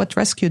 Faith is what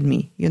rescued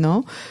me,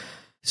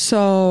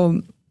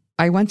 So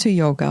I went to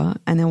yoga,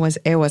 and it was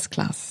Ewa's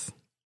class.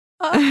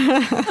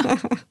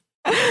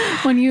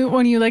 When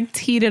you like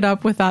teed it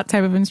up with that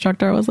type of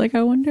instructor, I was like,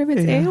 I wonder if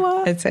it's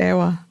Ewa. It's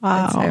Ewa.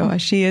 Wow. It's Ewa.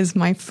 She is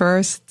my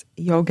first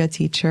yoga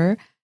teacher.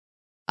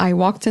 I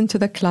walked into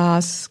the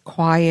class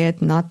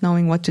quiet, not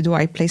knowing what to do.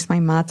 I placed my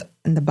mat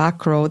in the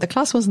back row. The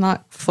class was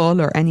not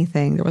full or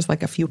anything. There was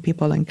like a few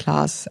people in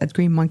class at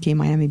Green Monkey,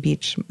 Miami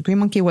Beach. Green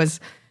Monkey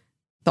was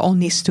the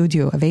only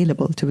studio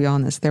available, to be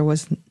honest. There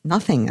was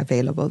nothing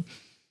available.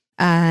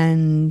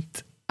 And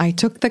I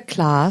took the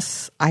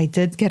class. I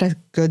did get a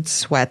good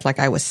sweat. Like,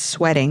 I was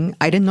sweating.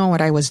 I didn't know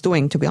what I was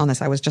doing, to be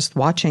honest. I was just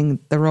watching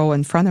the row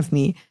in front of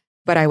me,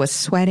 but I was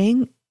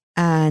sweating.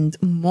 And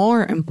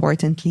more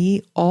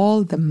importantly,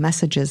 all the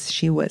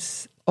messages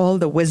all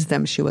the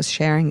wisdom she was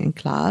sharing in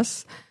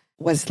class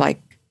was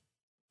like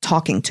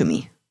talking to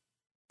me.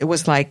 It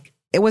was like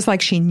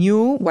she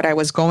knew what I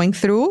was going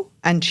through,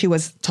 and she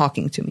was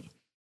talking to me.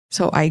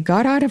 So I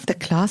got out of the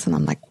class, and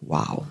I'm like,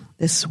 wow,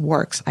 this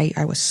works.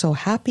 I was so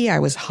happy. I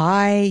was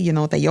high,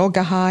 the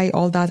yoga high,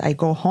 all that. I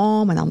go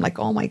home, and I'm like,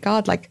 oh my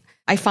God, like,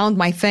 I found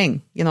my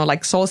thing,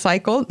 like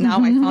SoulCycle. Now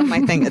I found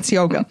my thing. It's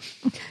yoga.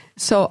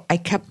 So I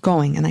kept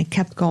going, and I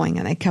kept going,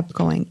 and I kept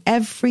going.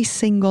 Every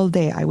single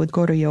day I would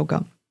go to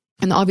yoga.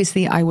 And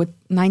obviously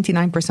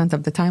 99%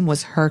 of the time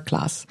was her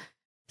class.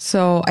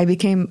 So I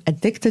became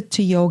addicted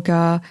to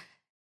yoga.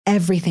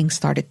 Everything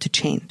started to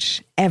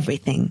change.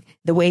 Everything.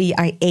 The way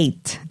I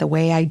ate, the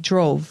way I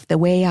drove, the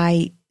way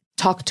I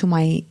talked to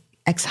my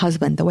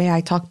ex-husband, the way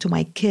I talked to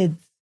my kids,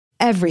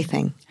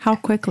 everything. How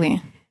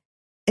quickly?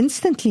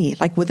 instantly,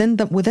 like within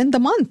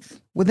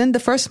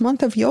the first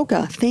month of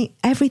yoga,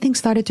 everything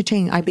started to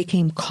change. I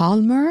became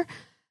calmer,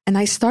 and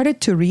I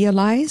started to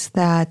realize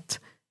that,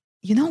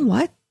 you know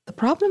what? The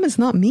problem is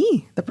not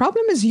me. The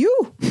problem is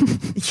you.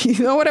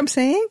 You know what I'm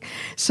saying?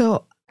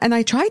 So, and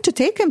I tried to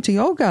take him to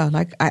yoga.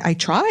 Like I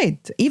tried,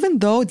 even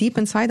though deep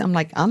inside I'm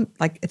like,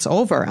 it's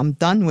over. I'm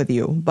done with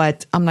you.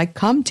 But I'm like,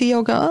 come to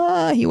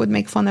yoga. He would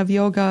make fun of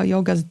yoga.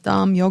 Yoga's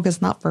dumb.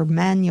 Yoga's not for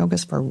men.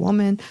 Yoga's for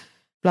women.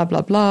 Blah,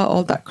 blah, blah.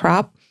 All that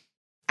crap.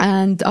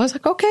 And I was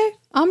like, okay,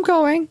 I'm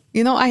going.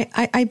 You know,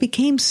 I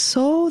became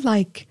so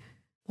like,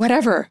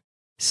 whatever.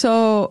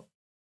 So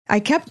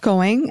I kept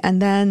going.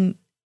 And then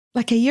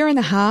like a year and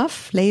a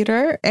half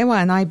later, Ewa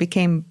and I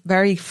became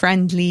very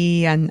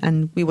friendly,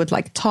 and we would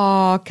like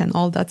talk and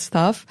all that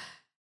stuff.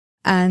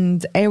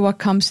 And Ewa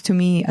comes to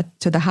me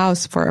to the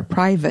house for a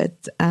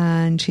private,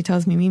 and she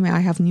tells me, Mimi,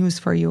 I have news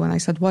for you. And I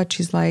said, what?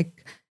 She's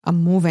like,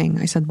 I'm moving.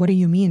 I said, what do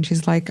you mean?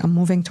 She's like, I'm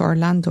moving to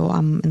Orlando.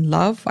 I'm in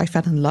love. I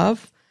fell in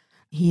love.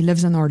 He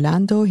lives in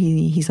Orlando.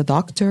 He's a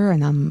doctor,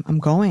 and I'm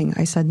going.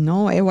 I said,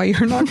 no, Ewa,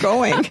 you're not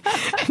going.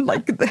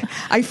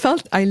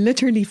 I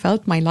literally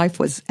felt my life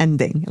was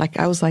ending. Like,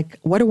 I was like,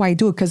 what do I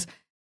do? Because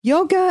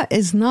yoga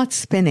is not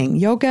spinning.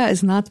 Yoga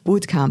is not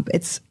boot camp.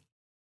 It's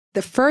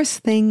the first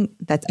thing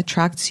that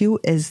attracts you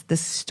is the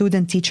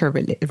student-teacher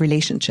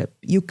relationship.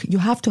 You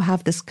have to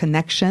have this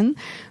connection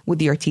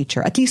with your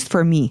teacher, at least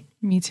for me.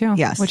 Me too.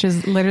 Yes. Which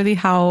is literally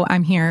how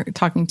I'm here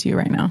talking to you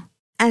right now.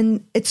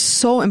 And it's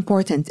so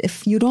important.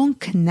 If you don't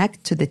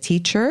connect to the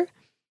teacher,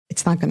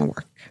 it's not going to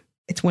work.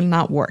 It will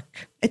not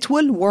work. It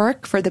will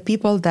work for the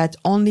people that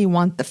only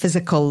want the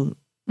physical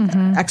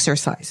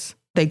exercise.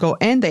 They go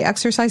in, they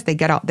exercise, they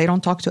get out. They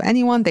don't talk to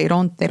anyone. They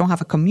don't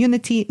have a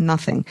community,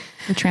 nothing.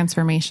 The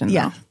transformation.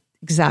 Yeah,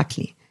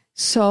 exactly.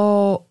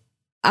 So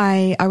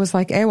I was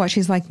like, Ewa,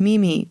 she's like,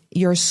 Mimi,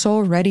 you're so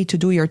ready to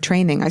do your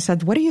training. I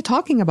said, what are you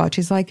talking about?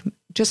 She's like,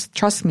 just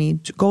trust me,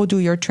 go do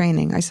your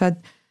training. I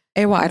said,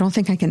 Ewa, I don't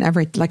think I can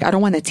ever, like, I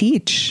don't want to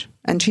teach.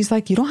 And she's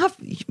like, you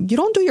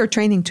don't do your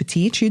training to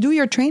teach. You do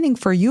your training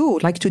for you,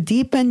 like to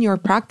deepen your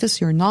practice,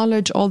 your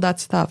knowledge, all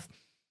that stuff.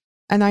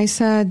 And I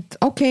said,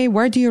 okay,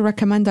 where do you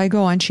recommend I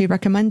go? And she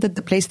recommended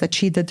the place that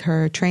she did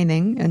her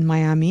training in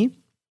Miami.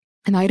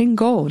 And I didn't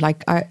go.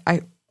 Like,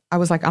 I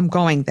was like, I'm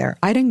going there.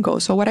 I didn't go.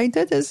 So what I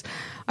did is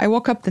I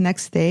woke up the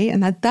next day,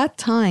 and at that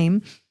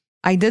time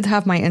I did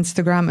have my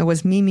Instagram. It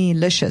was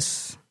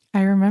Mimilicious.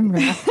 I remember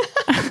that.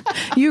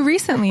 You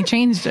recently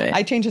changed it.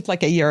 I changed it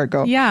like a year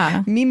ago.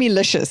 Yeah.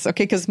 Mimilicious.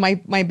 Okay. Because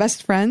my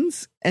best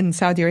friends in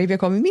Saudi Arabia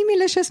call me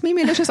Mimilicious,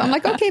 Mimilicious. I'm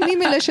like, okay,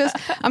 Mimilicious.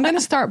 I'm going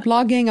to start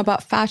blogging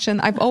about fashion.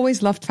 I've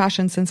always loved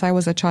fashion since I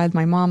was a child.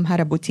 My mom had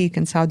a boutique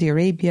in Saudi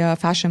Arabia,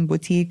 fashion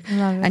boutique,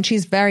 and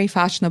she's very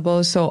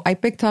fashionable. So I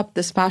picked up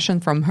this fashion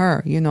from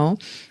her, you know.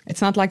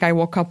 It's not like I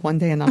woke up one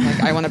day and I'm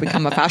like, I want to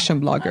become a fashion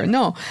blogger.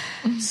 No.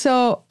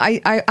 So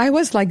I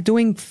was like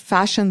doing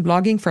fashion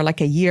blogging for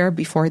like a year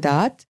before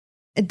that.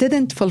 It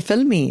didn't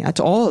fulfill me at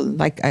all.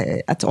 Like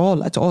at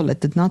all. It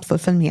did not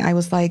fulfill me. I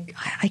was like,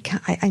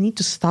 I need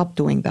to stop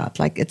doing that.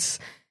 Like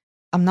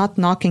I'm not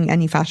knocking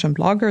any fashion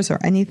bloggers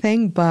or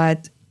anything,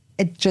 but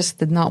it just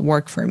did not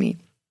work for me.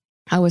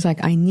 I was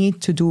like, I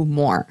need to do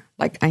more.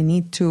 Like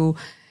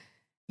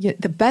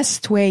the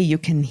best way you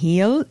can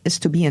heal is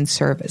to be in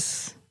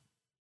service.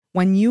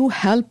 When you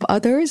help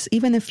others,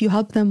 even if you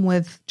help them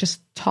with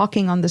just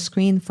talking on the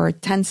screen for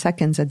 10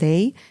 seconds a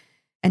day,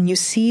 and you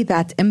see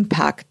that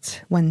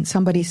impact when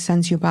somebody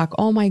sends you back,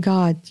 oh my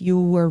God, you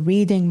were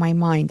reading my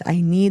mind.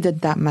 I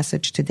needed that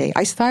message today.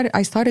 I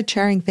started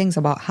sharing things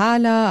about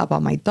Hala,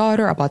 about my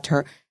daughter, about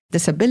her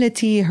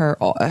disability, her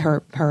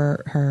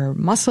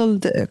muscle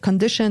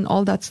condition,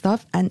 all that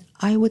stuff. And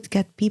I would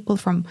get people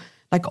from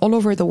like all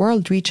over the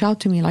world reach out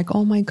to me like,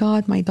 oh my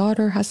God, my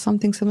daughter has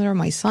something similar.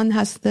 My son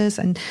has this.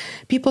 And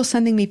people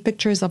sending me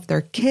pictures of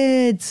their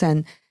kids,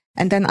 and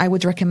then I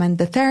would recommend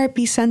the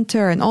therapy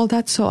center and all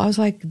that. So I was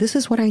like, this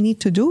is what I need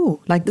to do.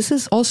 Like, this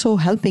is also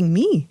helping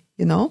me,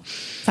 you know?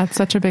 That's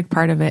such a big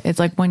part of it. It's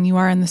like when you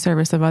are in the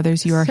service of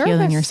others, you are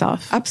healing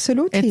yourself.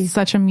 Absolutely. It's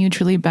such a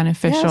mutually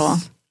beneficial.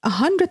 Yes,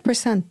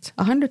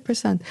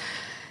 100%.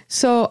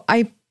 So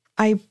I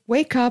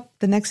wake up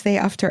the next day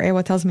after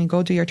Ewa tells me,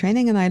 go do your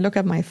training. And I look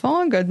at my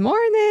phone. Good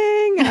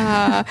morning.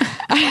 I'm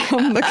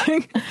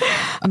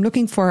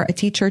looking for a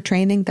teacher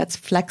training that's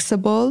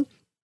flexible,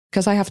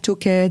 because I have 2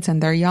 kids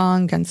and they're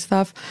young and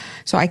stuff.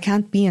 So I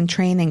can't be in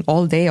training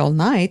all day, all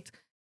night.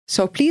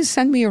 So please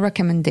send me your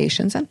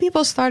recommendations. And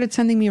people started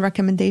sending me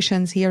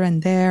recommendations here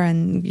and there.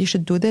 And you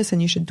should do this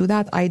and you should do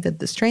that. I did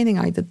this training.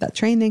 I did that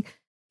training.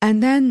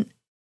 And then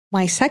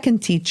my second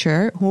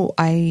teacher, who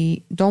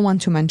I don't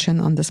want to mention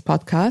on this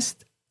podcast,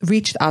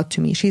 reached out to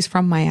me. She's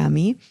from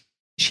Miami.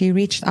 She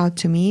reached out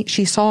to me.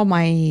 She saw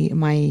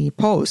my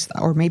post,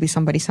 or maybe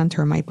somebody sent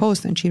her my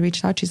post, and she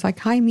reached out. She's like,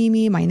 hi,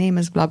 Mimi. My name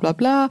is blah, blah,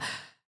 blah.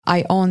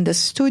 I own the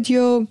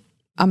studio.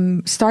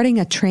 I'm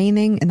starting a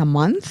training in a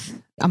month.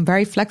 I'm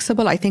very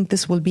flexible. I think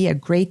this will be a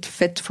great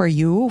fit for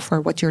you,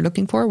 for what you're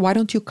looking for. Why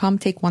don't you come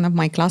take one of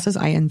my classes?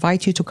 I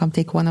invite you to come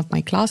take one of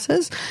my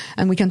classes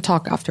and we can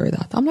talk after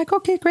that. I'm like,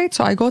 okay, great.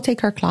 So I go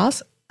take her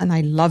class and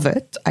I love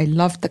it. I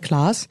loved the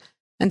class.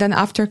 And then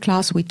after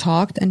class, we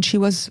talked and she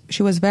was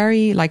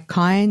very like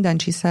kind.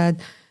 And she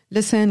said,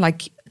 listen,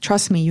 like,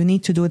 trust me, you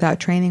need to do that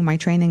training. My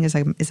training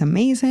is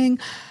amazing.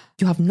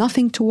 You have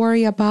nothing to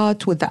worry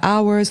about with the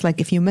hours. Like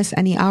if you miss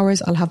any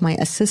hours, I'll have my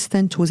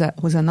assistant who's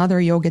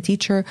another yoga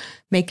teacher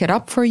make it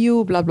up for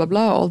you, blah, blah,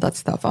 blah, all that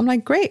stuff. I'm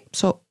like, great.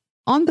 So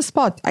on the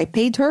spot, I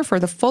paid her for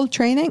the full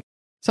training.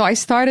 So I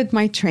started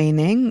my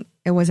training.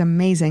 It was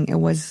amazing.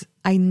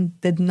 I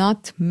did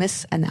not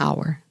miss an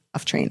hour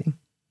of training.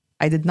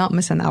 I did not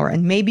miss an hour.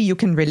 And maybe you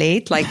can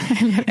relate. Like,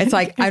 it's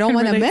like, I don't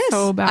want to miss.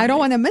 I don't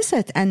want to miss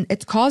it. And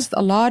it caused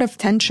a lot of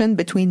tension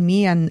between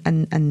me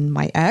and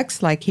my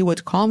ex. Like he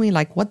would call me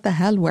like, what the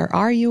hell? Where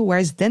are you?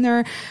 Where's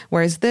dinner?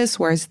 Where's this?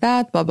 Where's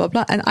that? Blah, blah,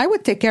 blah. And I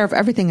would take care of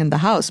everything in the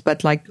house.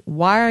 But like,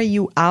 why are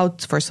you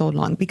out for so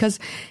long? Because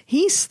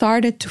he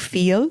started to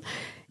feel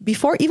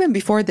even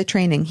before the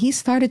training, he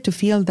started to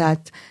feel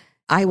that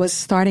I was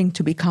starting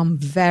to become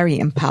very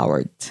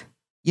empowered.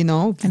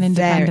 And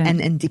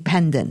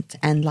independent,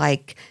 and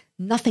like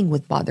nothing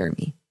would bother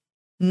me.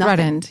 Nothing.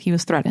 Threatened. He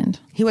was threatened.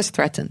 He was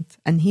threatened.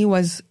 And he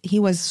was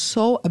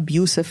so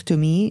abusive to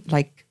me,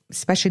 like,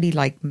 especially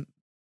like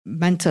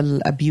mental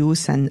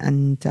abuse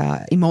and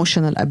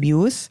emotional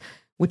abuse,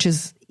 which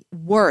is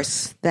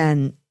worse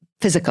than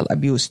physical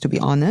abuse, to be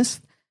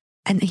honest.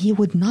 And he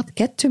would not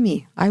get to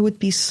me. I would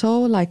be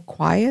so like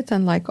quiet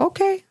and like,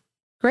 okay,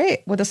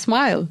 great, with a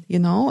smile,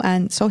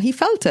 and so he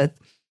felt it.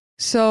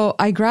 So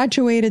I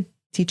graduated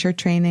teacher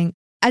training.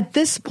 At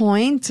this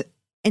point,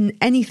 in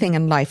anything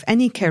in life,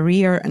 any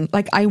career, and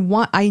like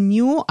I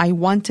knew I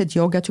wanted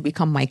yoga to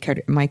become my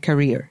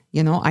career.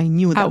 I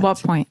knew that. At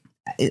what point?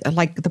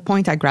 Like the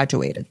point I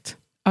graduated.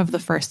 Of the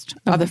first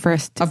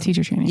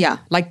teacher training. Yeah,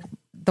 like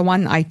the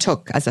one I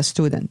took as a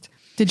student.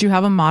 Did you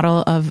have a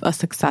model of a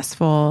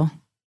successful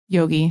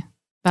yogi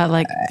that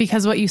like,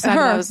 because what you said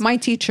was my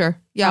teacher.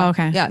 Yeah. Oh,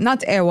 okay. Yeah.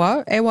 Not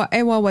Ewa.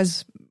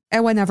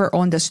 Ewa never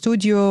owned a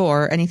studio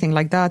or anything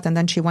like that. And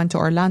then she went to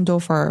Orlando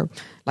for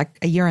like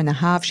a year and a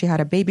half. She had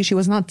a baby. She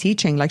was not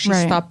teaching. Like she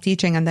stopped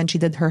teaching and then she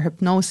did her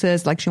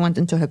hypnosis. Like she went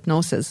into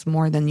hypnosis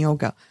more than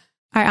yoga.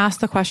 I asked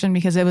the question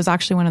because it was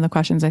actually one of the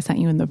questions I sent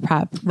you in the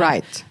prep.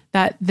 Right.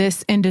 That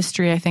this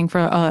industry, I think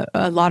for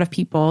a lot of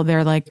people,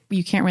 they're like,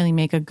 you can't really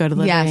make a good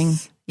living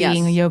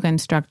being a yoga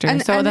instructor.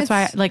 And that's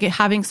why like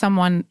having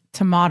someone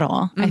to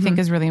model, I think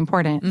is really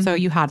important. Mm-hmm. So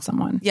you had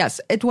someone. Yes.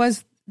 It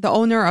was the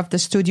owner of the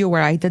studio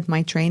where I did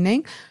my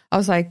training. I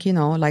was like,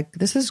 like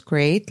this is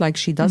great. Like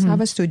she does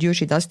have a studio.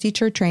 She does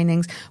teacher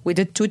trainings. We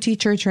did 2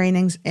 teacher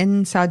trainings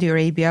in Saudi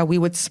Arabia. We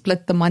would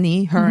split the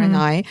money, her and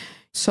I.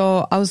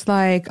 So I was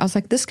like,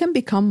 this can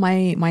become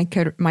my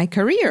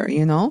career,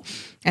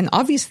 and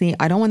obviously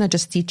I don't want to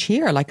just teach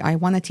here. Like I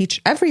want to teach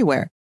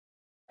everywhere.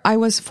 I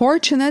was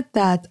fortunate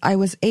that I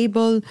was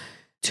able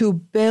to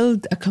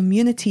build a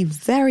community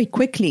very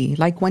quickly.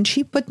 Like when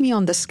she put me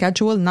on the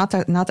schedule, not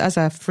as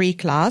a free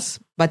class,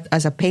 but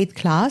as a paid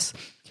class,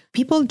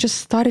 people just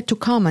started to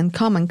come and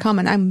come and come.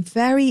 And I'm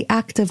very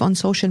active on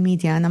social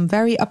media and I'm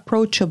very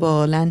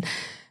approachable and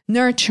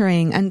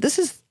nurturing. And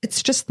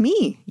it's just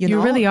me,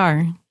 You really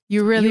are.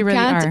 You really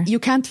are. You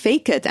can't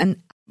fake it.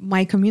 And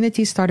my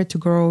community started to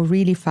grow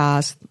really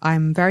fast.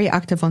 I'm very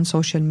active on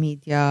social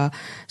media.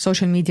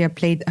 Social media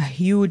played a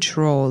huge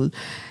role.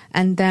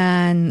 And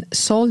then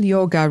Soul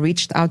Yoga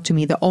reached out to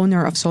me, the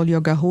owner of Soul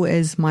Yoga, who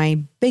is my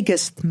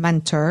biggest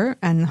mentor.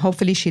 And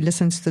hopefully she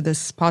listens to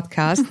this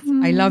podcast.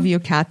 I love you,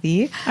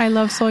 Kathy. I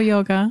love Soul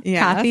Yoga.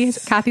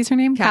 Yes. Kathy's her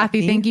name?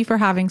 Kathy, thank you for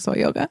having Soul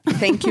Yoga.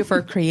 Thank you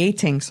for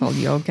creating Soul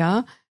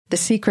Yoga. The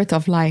secret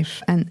of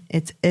life. And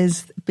it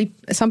is,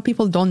 some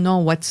people don't know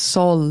what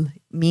soul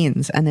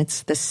means. And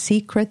it's the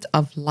secret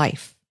of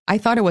life. I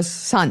thought it was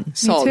soul.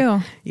 Me too.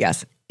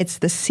 Yes. It's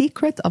the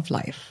secret of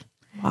life.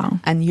 Wow.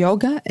 And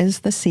yoga is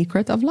the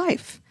secret of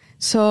life.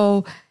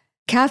 So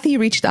Kathy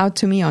reached out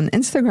to me on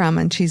Instagram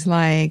and she's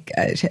like,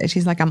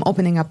 I'm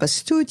opening up a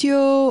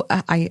studio.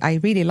 I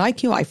really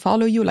like you. I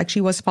follow you. Like she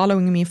was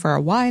following me for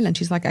a while and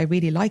she's like, I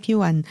really like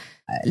you. And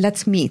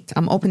let's meet.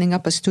 I'm opening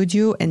up a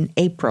studio in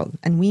April.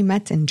 And we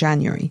met in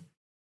January.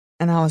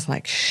 And I was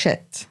like,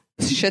 shit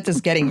is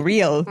getting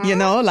real,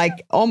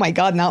 like, oh my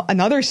God, now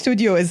another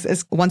studio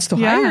wants to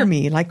hire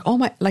me. Like,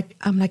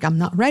 I'm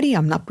not ready.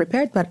 I'm not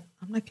prepared, but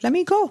I'm like, let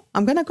me go.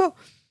 I'm going to go.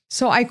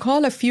 So I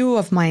call a few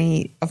of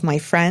my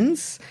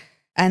friends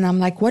and I'm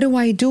like, what do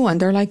I do? And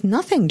they're like,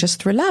 nothing,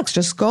 just relax,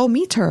 just go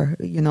meet her,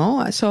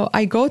 So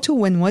I go to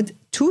Wynwood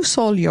to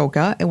Soul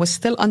Yoga. It was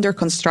still under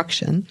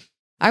construction.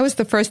 I was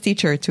the first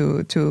teacher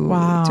to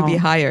be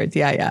hired.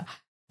 Yeah.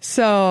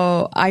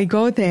 So I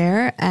go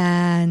there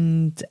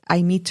and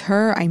I meet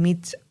her. I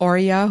meet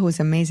Oria, who's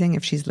amazing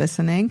if she's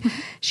listening.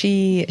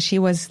 She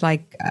was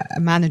like a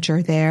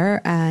manager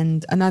there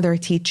and another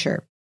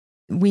teacher.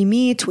 we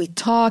meet, we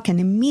talk, and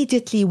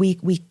immediately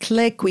we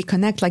click, we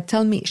connect. Like,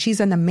 tell me, she's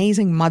an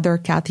amazing mother,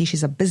 Kathy.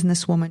 She's a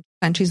businesswoman.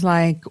 And she's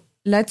like,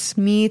 let's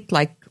meet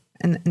like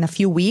in a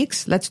few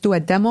weeks. Let's do a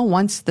demo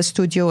once the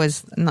studio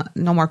is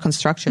no more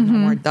construction, no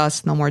more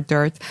dust, no more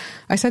dirt.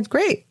 I said,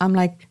 great. I'm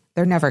like,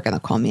 they're never going to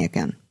call me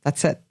again.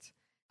 That's it.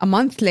 A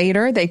month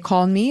later, they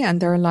call me and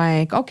they're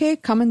like, okay,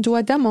 come and do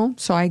a demo.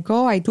 So I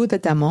go, I do the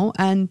demo,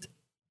 and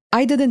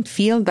I didn't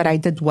feel that I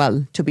did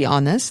well, to be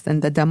honest.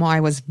 In the demo,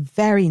 I was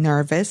very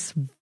nervous,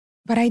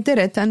 but I did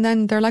it. And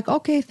then they're like,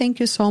 okay, thank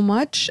you so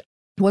much.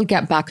 We'll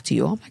get back to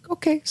you. I'm like,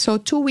 okay. So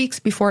 2 weeks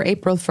before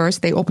April 1st,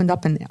 they opened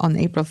up on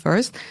April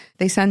 1st.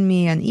 They send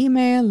me an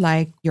email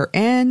like, you're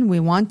in, we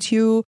want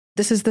you.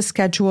 This is the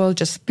schedule.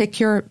 Just pick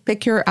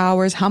your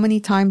hours. How many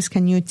times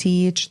can you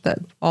teach?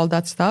 All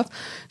that stuff.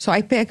 So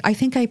I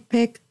think I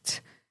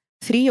picked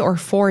 3 or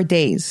 4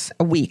 days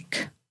a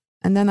week.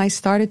 And then I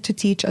started to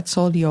teach at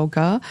Soul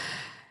Yoga.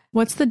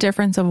 What's the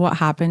difference of what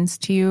happens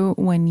to you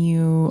when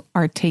you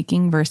are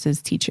taking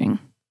versus teaching?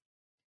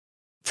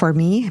 For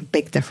me,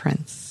 big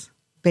difference.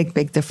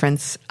 Big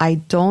difference. I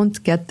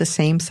don't get the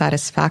same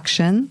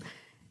satisfaction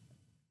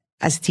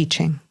as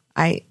teaching.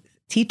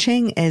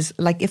 Teaching is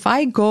like, if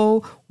I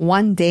go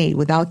 1 day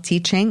without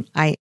teaching,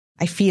 I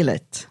feel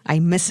it. I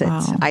miss it.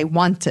 Wow. I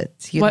want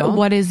it. You know?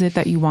 What is it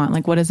that you want?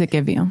 Like, what does it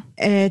give you?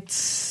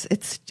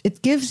 It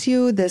gives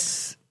you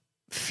this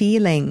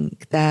feeling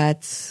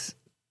that's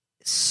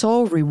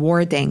so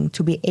rewarding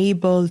to be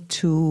able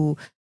to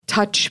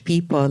touch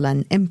people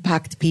and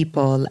impact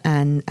people,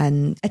 and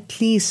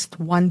at least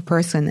one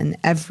person in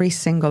every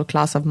single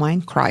class of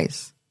mine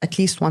cries. At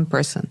least one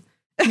person.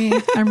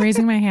 I'm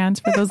raising my hands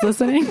for those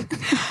listening.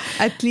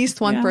 At least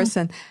one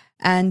person.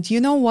 And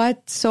you know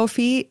what,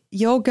 Sophie?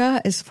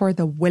 Yoga is for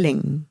the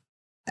willing.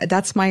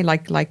 That's my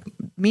like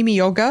Mimi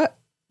Yoga.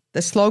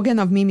 The slogan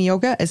of Mimi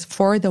Yoga is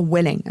for the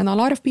willing. And a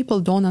lot of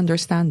people don't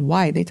understand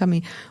why. They tell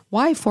me,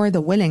 why for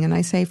the willing? And I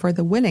say, for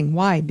the willing.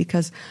 Why?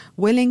 Because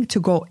willing to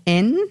go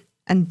in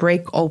and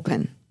break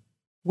open.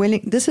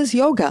 Willing. This is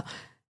yoga.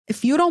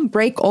 If you don't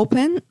break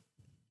open,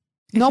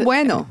 no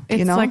bueno.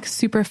 It's like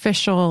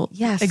superficial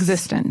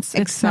existence.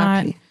 It's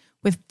exactly. not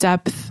with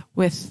depth,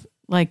 with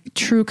like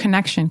true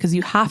connection, because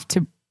you have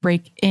to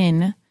break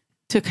in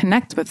to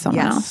connect with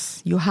someone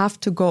else. You have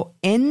to go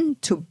in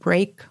to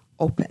break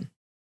open.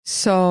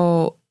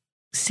 So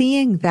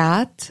seeing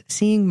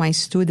my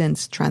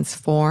students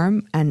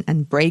transform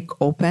and break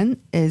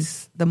open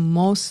is the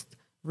most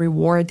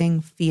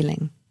rewarding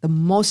feeling. The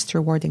most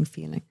rewarding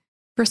feeling.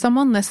 For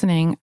someone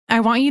listening, I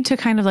want you to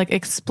kind of like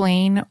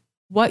explain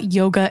what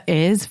yoga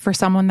is for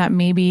someone that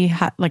maybe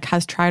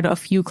has tried a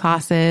few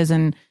classes.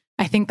 And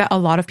I think that a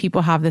lot of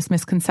people have this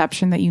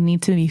misconception that you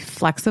need to be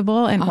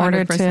flexible in 100%.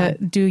 Order to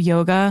do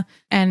yoga.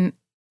 And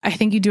I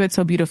think you do it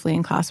so beautifully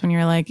in class when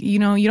you're like, you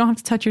don't have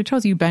to touch your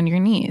toes, you bend your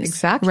knees.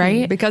 Exactly.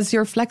 Right? Because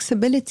your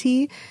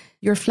flexibility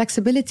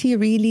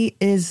really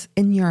is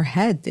in your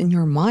head, in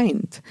your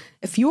mind.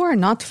 If you are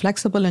not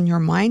flexible in your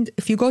mind,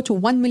 if you go to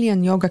 1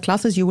 million yoga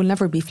classes, you will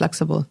never be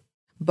flexible.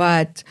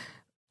 But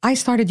I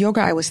started yoga,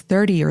 I was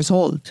 30 years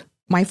old.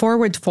 My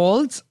forward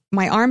folds,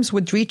 my arms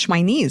would reach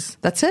my knees.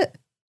 That's it.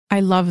 I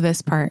love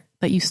this part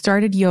that you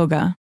started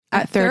yoga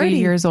at 30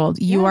 years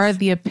old. You are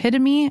the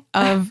epitome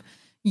of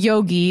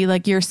yogi.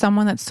 Like, you're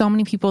someone that so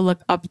many people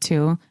look up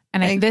to.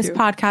 And this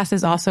podcast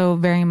is also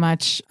very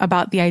much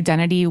about the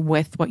identity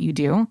with what you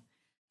do.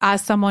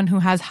 As someone who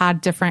has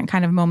had different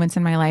kind of moments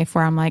in my life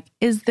where I'm like,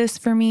 is this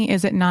for me?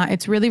 Is it not?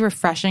 It's really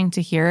refreshing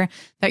to hear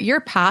that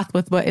your path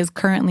with what is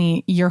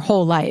currently your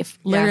whole life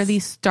literally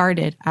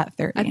started at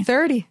 30. At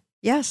 30.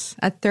 Yes.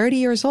 At 30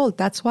 years old.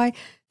 That's why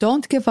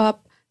don't give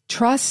up.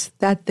 Trust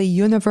that the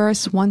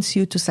universe wants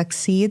you to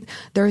succeed.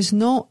 There is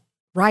no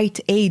right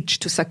age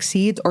to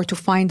succeed or to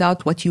find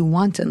out what you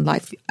want in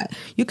life.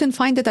 You can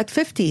find it at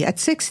 50, at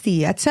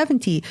 60, at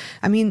 70.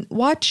 I mean,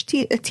 watch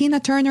Tina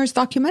Turner's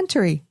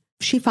documentary.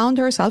 She found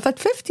herself at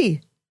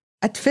 50.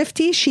 At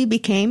 50, she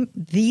became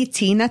the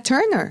Tina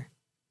Turner.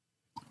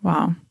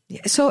 Wow.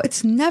 So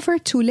it's never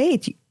too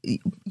late.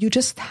 You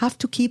just have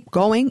to keep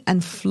going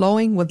and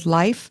flowing with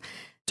life.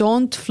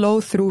 Don't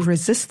flow through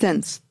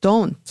resistance.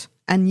 Don't.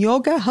 And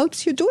yoga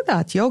helps you do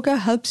that. Yoga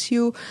helps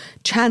you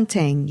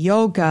chanting,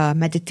 yoga,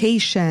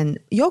 meditation.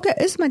 Yoga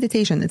is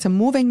meditation. It's a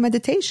moving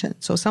meditation.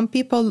 So some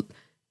people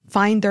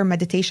find their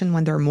meditation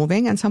when they're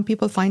moving, and some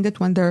people find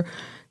it when they're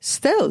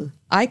still.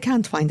 I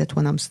can't find it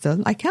when I'm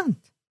still. I can't.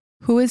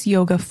 Who is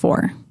yoga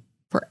for?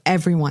 For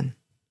everyone.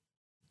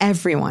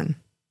 Everyone.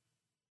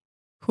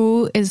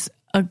 Who is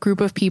a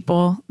group of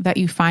people that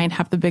you find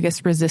have the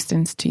biggest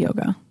resistance to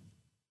yoga?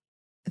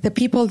 The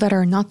people that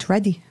are not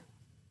ready.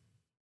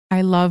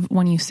 I love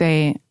when you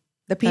say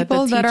the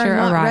people that are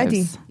not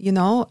ready.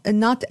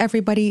 Not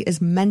everybody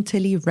is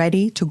mentally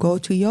ready to go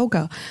to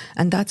yoga,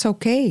 and that's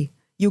okay.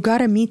 You got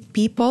to meet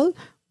people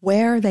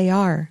where they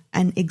are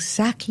and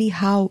exactly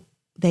how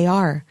they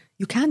are.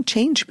 You can't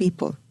change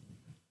people.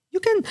 You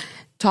can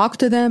talk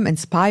to them,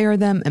 inspire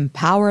them,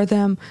 empower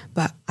them,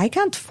 but I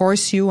can't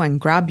force you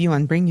and grab you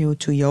and bring you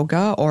to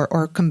yoga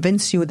or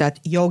convince you that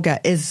yoga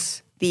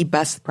is the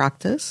best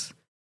practice.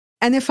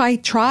 And if I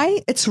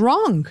try, it's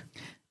wrong.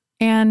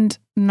 And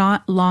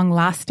not long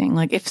lasting.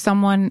 Like if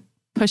someone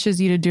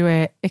pushes you to do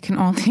it, it can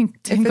only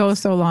go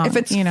so long. If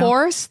it's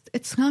forced,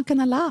 it's not going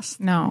to last.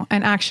 No.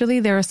 And actually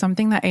there was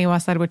something that Awa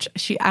said, which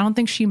I don't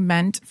think she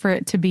meant for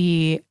it to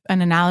be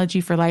an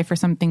analogy for life or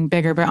something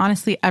bigger. But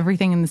honestly,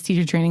 everything in this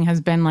teacher training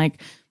has been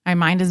like, my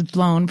mind is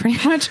blown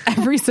pretty much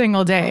every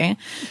single day.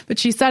 But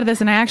she said this,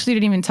 and I actually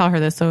didn't even tell her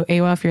this. So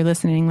Awa, if you're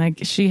listening,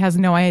 like she has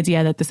no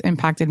idea that this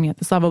impacted me at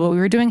this level. But we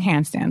were doing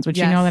handstands, which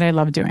you know that I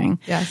love doing.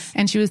 Yes.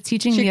 And she was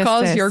teaching me. She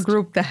calls your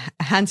group the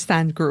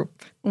handstand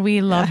group.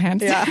 We love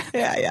handstands.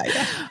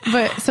 Yeah.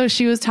 But so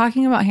she was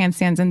talking about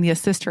handstands and the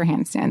assist for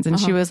handstands. And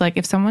she was like,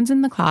 if someone's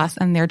in the class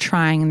and they're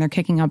trying and they're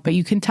kicking up, but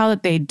you can tell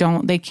that they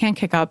can't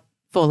kick up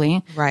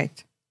fully.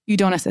 Right. You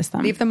don't assist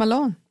them. Leave them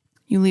alone.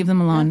 You leave them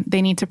alone. Yeah.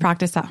 They need to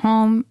practice at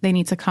home. They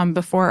need to come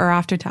before or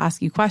after to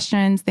ask you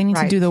questions. They need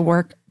to do the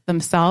work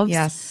themselves.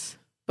 Yes.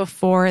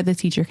 Before the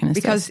teacher can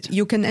assist. Because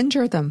you can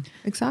injure them.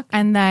 Exactly.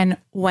 And then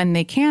when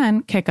they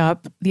can kick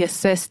up, the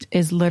assist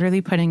is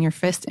literally putting your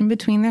fist in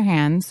between their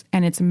hands,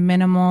 and it's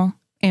minimal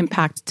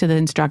impact to the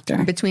instructor.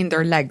 In between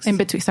their legs. In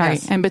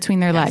between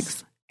their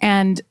legs.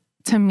 And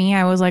to me,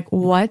 I was like,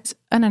 what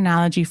an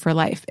analogy for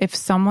life. If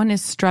someone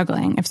is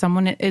struggling, if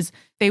someone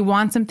they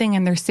want something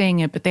and they're saying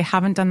it, but they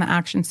haven't done the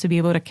actions to be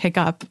able to kick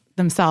up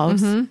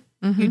themselves, you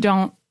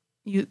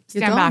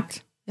stand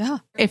back. Yeah.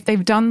 If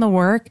they've done the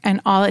work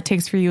and all it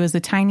takes for you is a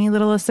tiny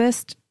little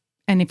assist,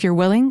 and if you're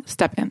willing,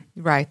 step in.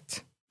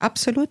 Right.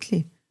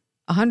 Absolutely.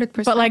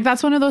 100%. But like,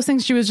 that's one of those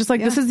things. She was just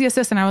like, this is the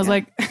assist. And I was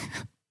like,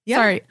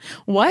 sorry,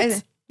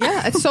 what?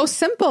 It's so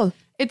simple.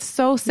 It's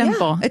so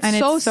simple. Yeah, it's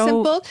so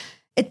simple.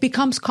 It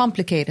becomes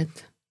complicated.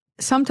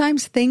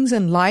 Sometimes things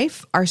in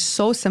life are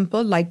so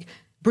simple, like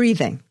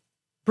breathing.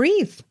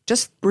 Breathe.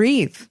 Just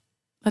breathe.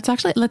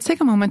 Let's take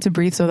a moment to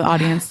breathe so the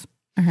audience.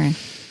 Okay.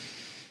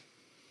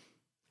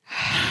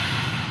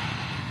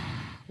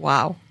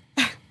 Wow.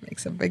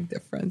 Makes a big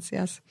difference.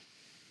 Yes.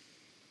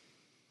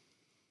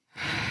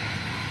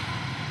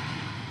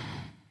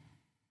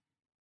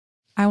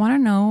 I want to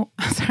know.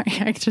 Sorry,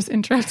 I just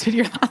interrupted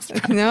your last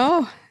part.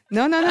 No.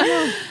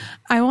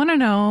 I want to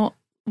know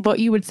what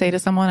you would say to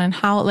someone and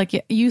how,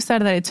 like you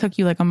said that it took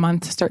you like a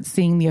month to start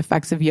seeing the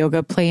effects of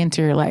yoga play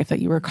into your life, that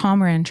you were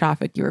calmer in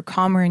traffic, you were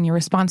calmer in your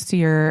response to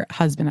your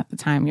husband at the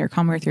time, you were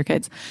calmer with your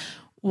kids.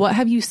 What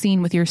have you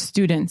seen with your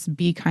students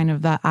be kind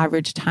of the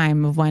average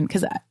time of when,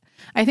 because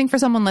I think for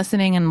someone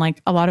listening, and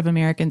like a lot of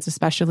Americans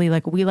especially,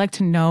 like we like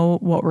to know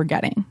what we're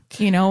getting,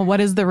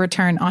 what is the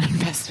return on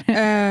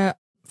investment?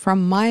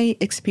 From my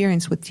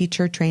experience with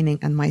teacher training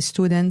and my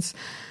students,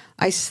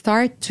 I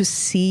start to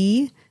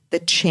see the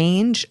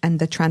change and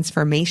the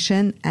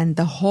transformation and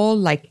the whole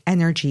like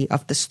energy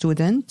of the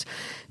student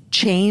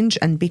change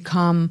and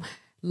become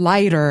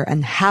lighter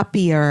and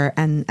happier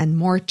and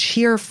more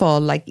cheerful.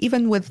 Like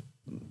even with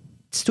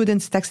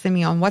students texting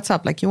me on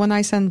WhatsApp, like you and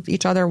I send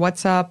each other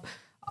WhatsApp,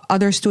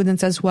 other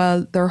students as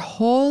well, their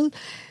whole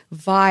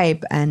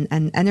vibe and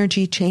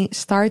energy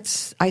change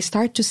I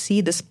start to see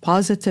this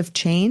positive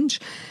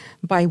change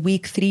by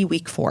week 3,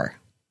 week 4.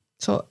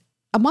 So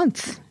a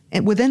month,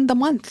 within the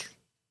month.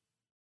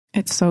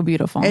 It's so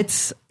beautiful.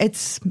 It's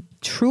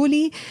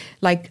truly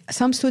like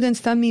some students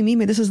tell me,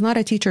 Mimi, this is not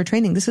a teacher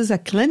training. This is a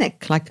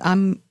clinic. Like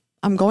I'm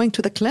going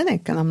to the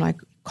clinic, and I'm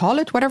like, call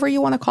it whatever you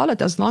want to call it,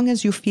 as long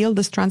as you feel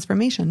this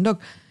transformation. Look,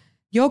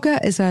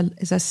 yoga is a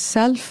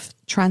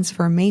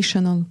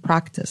self-transformational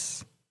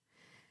practice.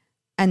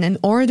 And in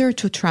order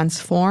to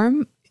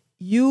transform,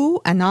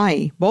 you and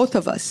I, both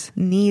of us,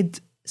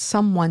 need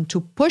someone to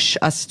push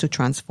us to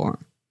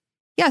transform.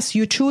 Yes,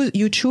 you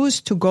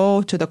choose to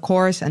go to the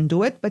course and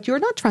do it, but you're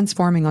not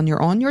transforming on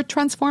your own. You're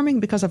transforming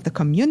because of the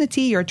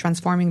community. You're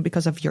transforming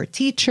because of your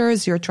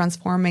teachers. You're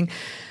transforming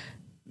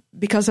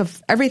because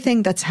of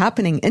everything that's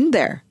happening in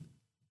there.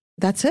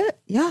 That's it.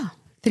 Yeah.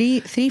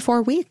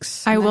 4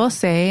 weeks. I will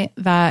say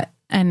that,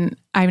 and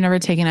I've never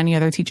taken any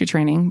other teacher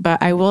training,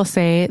 but I will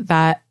say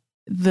that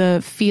the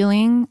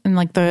feeling and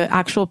like the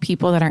actual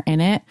people that are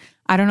in it,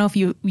 I don't know if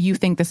you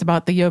think this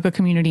about the yoga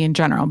community in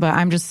general, but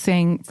I'm just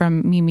saying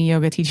from Mimi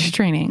Yoga teacher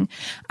training,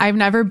 I've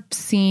never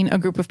seen a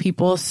group of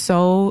people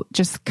so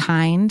just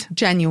kind,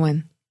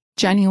 genuine,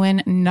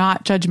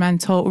 not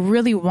judgmental,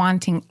 really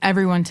wanting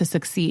everyone to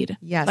succeed.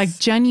 Yes. Like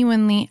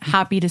genuinely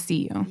happy to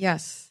see you.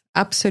 Yes,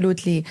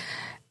 absolutely.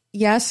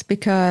 Yes,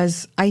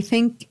 because I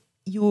think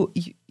you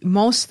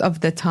most of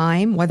the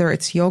time, whether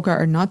it's yoga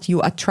or not,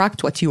 you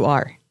attract what you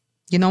are.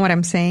 You know what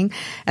I'm saying?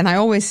 And I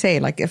always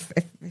say, like, if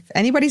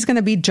anybody's going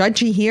to be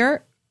judgy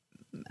here,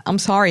 I'm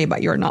sorry,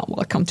 but you're not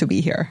welcome to be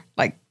here.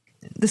 Like,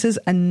 this is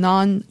a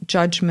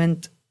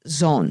non-judgment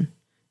zone.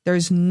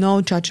 There's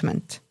no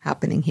judgment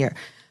happening here.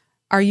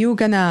 Are you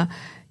going to,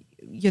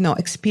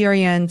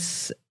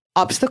 experience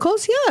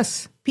obstacles?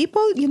 Yes.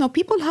 People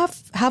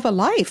have a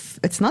life.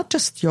 It's not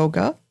just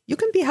yoga. You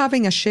can be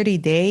having a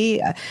shitty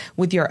day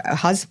with your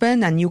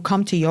husband and you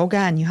come to yoga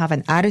and you have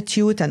an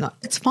attitude and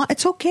it's fine.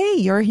 It's okay.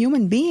 You're a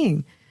human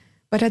being.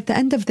 But at the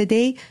end of the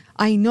day,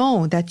 I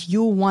know that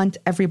you want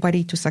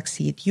everybody to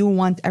succeed. You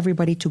want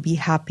everybody to be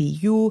happy.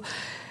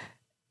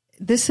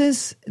 This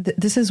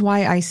is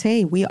why I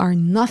say we are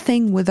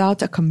nothing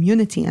without a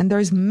community. And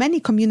there's many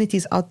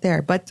communities out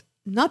there, but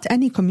not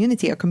any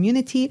community, a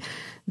community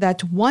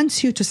that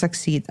wants you to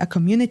succeed, a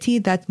community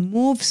that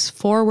moves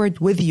forward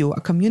with you,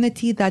 a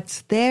community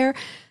that's there,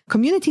 a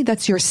community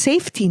that's your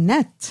safety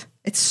net.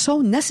 It's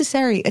so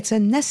necessary. It's a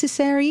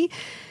necessary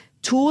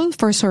tool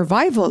for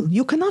survival.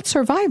 You cannot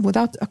survive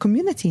without a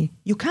community.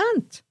 You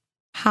can't.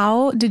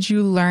 How did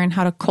you learn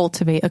how to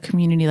cultivate a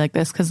community like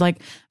this? Because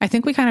I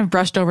think we kind of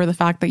brushed over the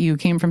fact that you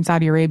came from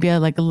Saudi Arabia,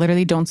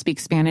 literally don't speak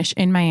Spanish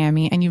in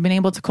Miami, and you've been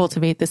able to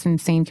cultivate this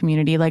insane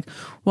community.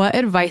 What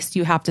advice do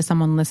you have to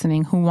someone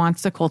listening who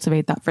wants to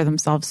cultivate that for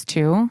themselves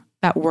too,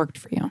 that worked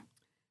for you?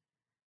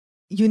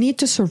 You need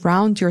to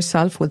surround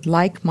yourself with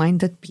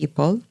like-minded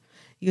people.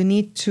 You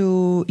need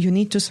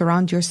to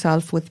surround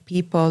yourself with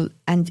people,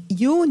 and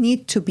you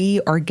need to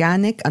be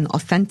organic and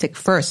authentic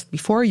first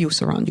before you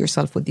surround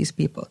yourself with these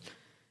people.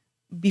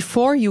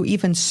 Before you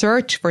even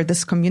search for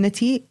this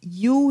community,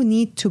 you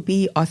need to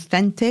be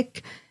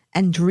authentic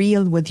and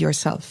real with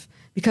yourself.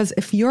 Because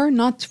if you're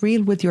not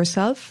real with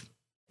yourself,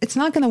 it's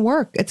not going to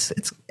work.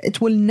 It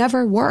will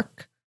never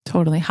work.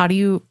 Totally. How do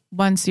you,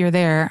 once you're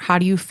there, how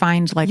do you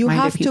find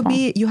like-minded people?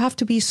 You have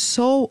to be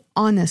so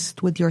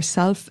honest with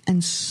yourself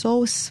and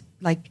so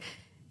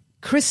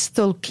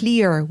crystal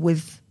clear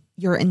with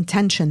your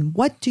intention.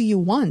 What do you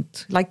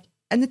want?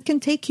 And it can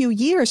take you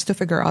years to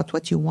figure out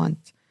what you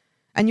want.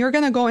 And you're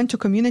going to go into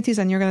communities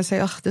and you're going to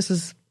say, oh, this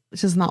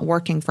is not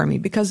working for me,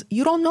 because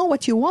you don't know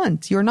what you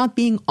want. You're not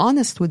being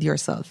honest with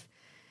yourself.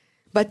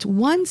 But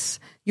once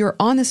you're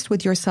honest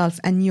with yourself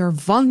and you're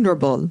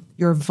vulnerable.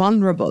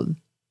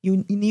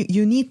 You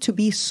need to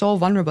be so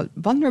vulnerable.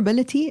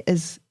 Vulnerability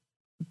is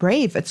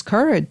brave. It's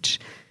courage.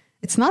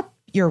 It's not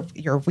you're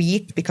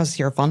weak because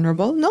you're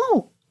vulnerable.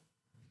 No.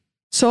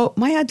 So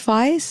my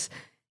advice,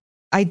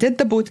 I did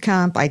the boot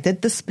camp, I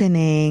did the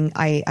spinning,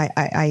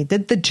 I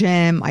did the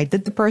gym, I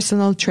did the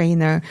personal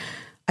trainer.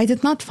 I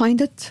did not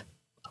find it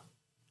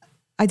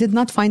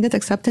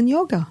except in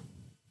yoga.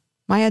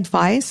 My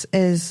advice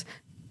is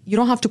you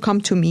don't have to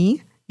come to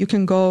me. You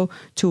can go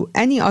to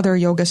any other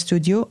yoga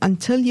studio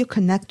until you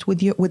connect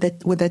with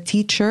a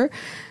teacher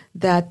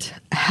that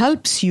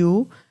helps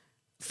you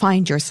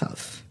find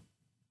yourself,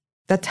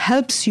 that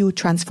helps you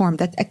transform,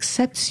 that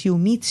accepts you,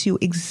 meets you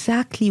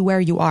exactly where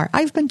you are.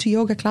 I've been to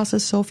yoga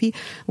classes, Sophie,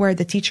 where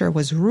the teacher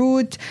was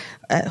rude.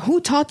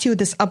 Who taught you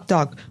this up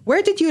dog?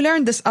 Where did you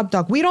learn this up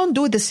dog? We don't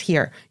do this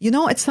here.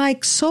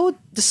 It's so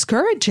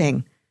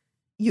discouraging.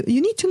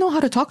 You need to know how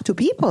to talk to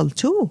people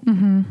too.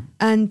 Mm-hmm.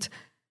 And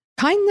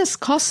kindness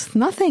costs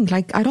nothing.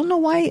 I don't know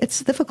why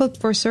it's difficult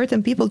for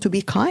certain people to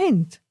be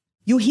kind.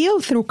 You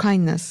heal through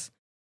kindness.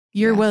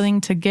 You're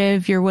willing to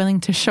give, you're willing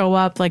to show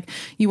up.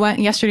 You went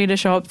yesterday to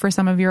show up for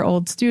some of your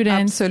old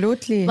students.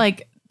 Absolutely.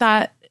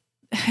 That,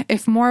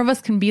 if more of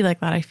us can be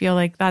like that, I feel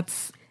like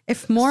that's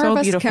If more so of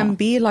us beautiful. can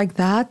be like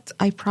that,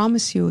 I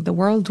promise you the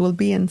world will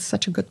be in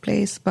such a good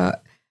place.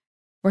 But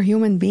we're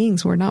human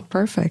beings. We're not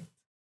perfect.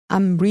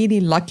 I'm really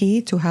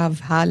lucky to have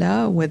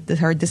Hala with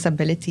her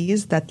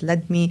disabilities that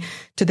led me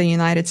to the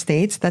United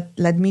States, that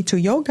led me to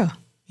yoga.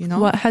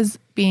 What has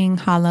being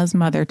Hala's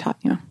mother taught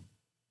you?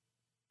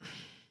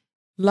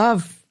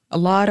 Love, a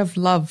lot of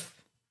love.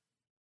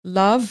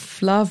 Love,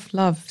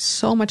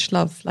 so much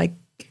love.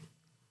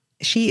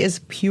 She is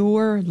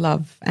pure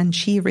love and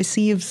she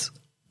receives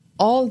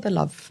all the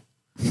love.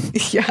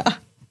 Yeah.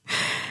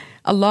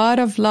 A lot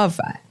of love,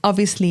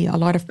 obviously a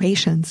lot of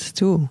patience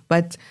too.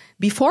 But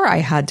before I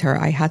had her,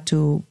 I had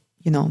to,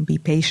 be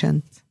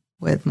patient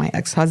with my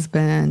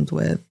ex-husband,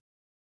 with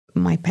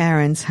my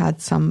parents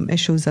had some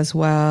issues as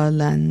well.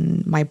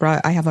 And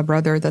I have a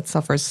brother that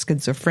suffers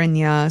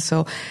schizophrenia.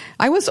 So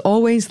I was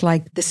always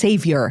the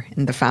savior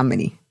in the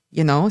family,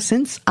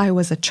 since I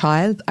was a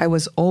child,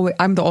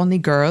 I'm the only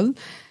girl.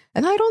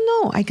 And I don't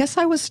know, I guess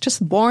I was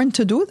just born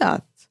to do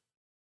that.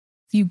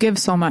 You give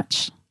so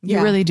much. You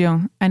really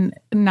do. And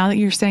now that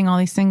you're saying all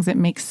these things, it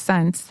makes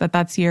sense that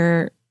that's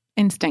your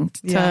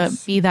instinct to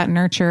be that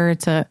nurturer,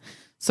 to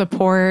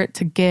support,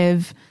 to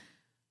give.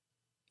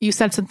 You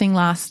said something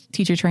last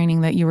teacher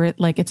training that you were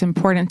it's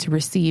important to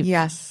receive.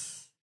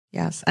 Yes.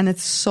 And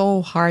it's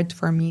so hard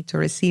for me to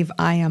receive.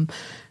 I am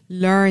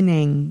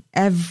learning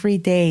every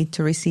day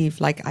to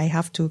receive. I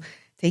have to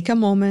take a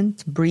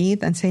moment,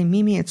 breathe and say,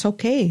 Mimi, it's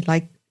okay.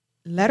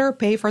 Let her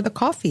pay for the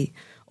coffee.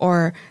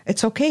 Or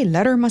it's okay,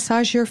 let her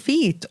massage your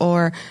feet,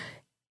 or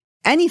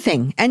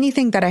anything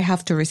that I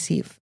have to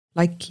receive.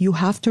 You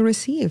have to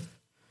receive.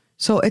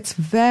 So it's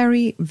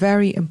very,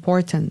 very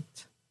important,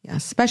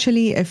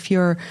 especially if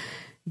you're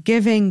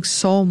giving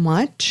so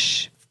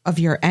much of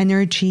your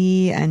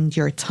energy and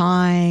your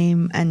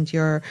time and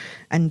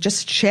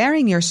just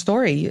sharing your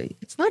story.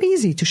 It's not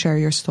easy to share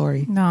your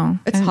story. No,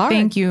 it's hard.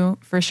 Thank you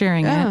for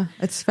sharing it.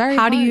 It's very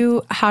hard.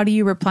 How do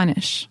you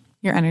replenish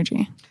your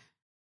energy?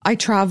 I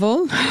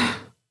travel.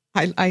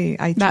 I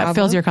That travel.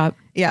 fills your cup.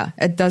 Yeah,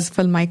 it does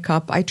fill my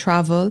cup. I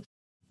travel.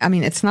 I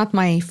mean, it's not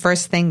my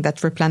first thing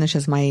that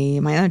replenishes my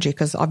energy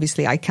because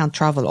obviously I can't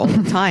travel all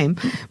the time.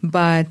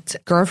 But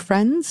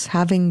girlfriends,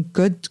 having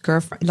good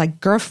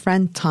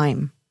girlfriend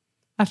time.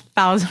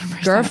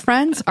 1,000%.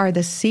 Girlfriends are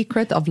the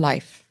secret of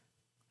life.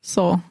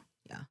 Soul.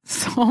 Yeah.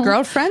 Soul.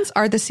 Girlfriends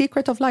are the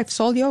secret of life.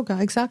 Soul yoga,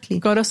 exactly.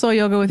 Go to soul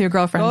yoga with your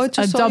girlfriend. Go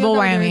to a soul double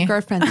yoga with whammy. your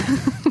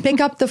girlfriend. Pick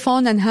up the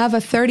phone and have a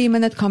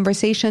 30-minute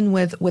conversation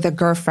with a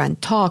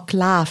girlfriend. Talk,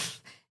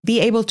 laugh,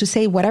 be able to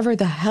say whatever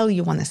the hell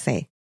you want to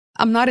say.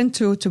 I'm not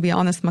into, to be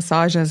honest,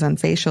 massages and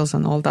facials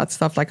and all that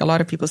stuff. Like a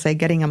lot of people say,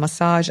 getting a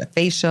massage, a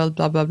facial,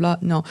 blah, blah, blah.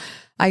 No,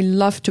 I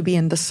love to be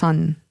in the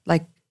sun,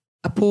 like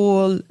a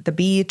pool, the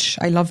beach.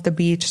 I love the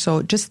beach.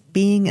 So just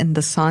being in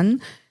the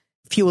sun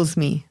fuels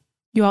me.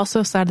 You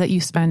also said that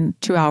you spend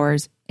 2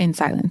 hours in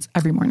silence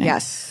every morning.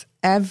 Yes.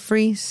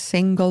 Every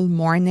single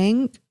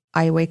morning,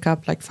 I wake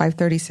up like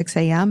 5:30, 6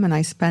 a.m. and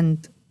I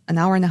spend an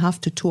hour and a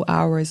half to 2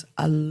 hours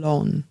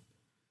alone.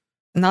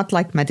 Not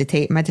like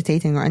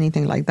meditating or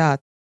anything like that.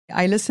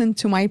 I listen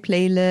to my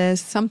playlist.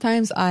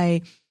 Sometimes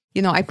I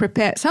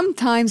prepare.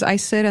 Sometimes I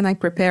sit and I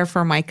prepare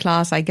for my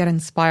class. I get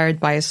inspired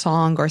by a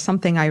song or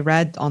something I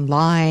read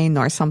online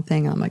or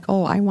something. I'm like,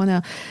 oh, I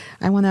want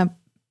to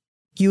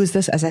use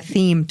this as a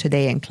theme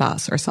today in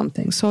class or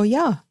something. So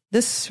yeah,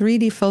 this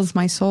really fills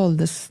my soul.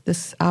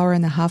 This hour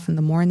and a half in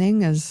the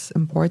morning is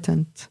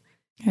important.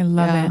 I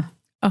love it.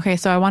 Okay,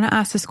 so I want to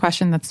ask this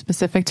question that's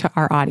specific to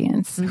our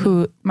audience,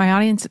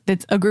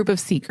 it's a group of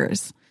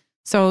seekers.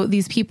 So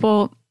these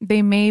people,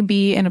 they may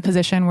be in a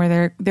position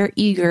where they're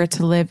eager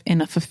to live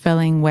in a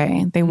fulfilling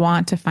way. They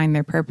want to find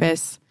their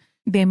purpose.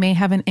 They may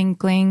have an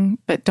inkling,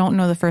 but don't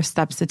know the first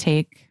steps to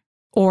take,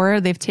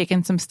 or they've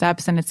taken some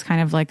steps and it's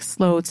kind of like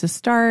slow to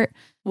start.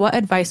 What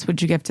advice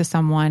would you give to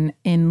someone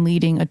in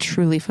leading a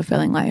truly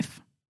fulfilling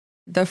life?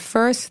 The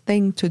first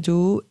thing to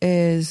do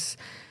is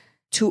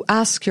to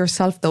ask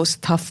yourself those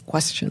tough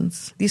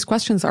questions. These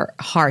questions are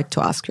hard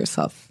to ask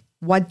yourself.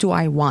 What do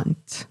I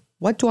want?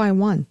 What do I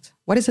want?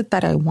 What is it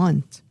that I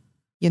want?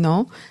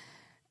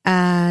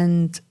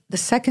 And the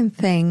second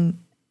thing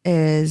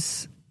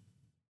is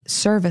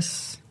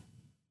service.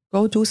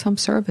 Go do some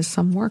service,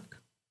 some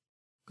work.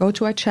 Go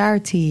to a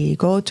charity.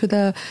 Go to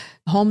the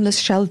homeless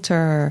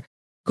shelter.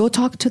 Go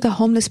talk to the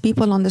homeless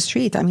people on the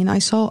street. I mean, I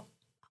saw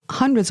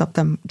hundreds of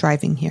them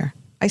driving here.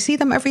 I see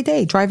them every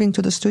day driving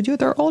to the studio.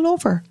 They're all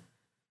over.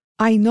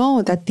 I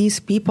know that these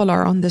people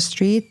are on the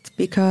street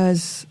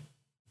because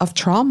of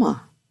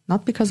trauma,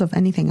 not because of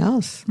anything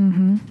else.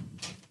 Mm-hmm.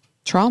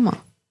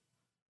 Trauma.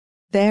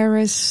 There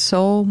is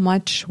so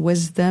much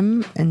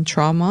wisdom in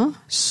trauma,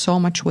 so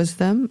much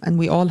wisdom, and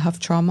we all have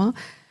trauma.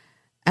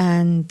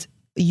 And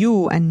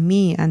you and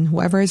me and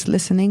whoever is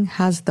listening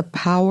has the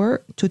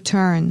power to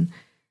turn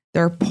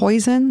their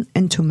poison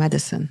into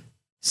medicine.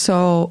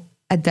 So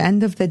at the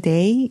end of the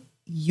day,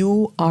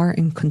 you are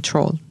in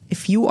control.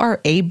 If you are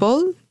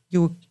able,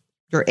 you're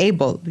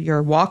able.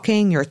 You're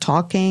walking, you're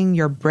talking,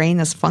 your brain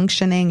is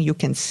functioning, you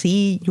can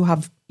see, you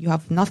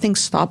have nothing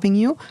stopping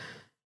you.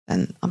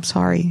 And I'm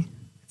sorry,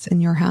 it's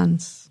in your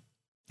hands.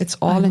 It's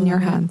all in your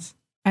hands.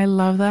 I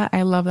love that.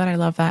 I love that. I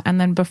love that. And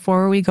then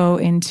before we go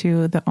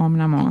into the Om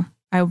Namo,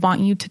 I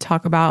want you to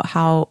talk about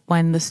how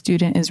when the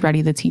student is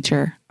ready, the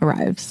teacher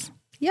arrives.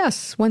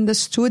 Yes, when the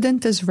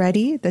student is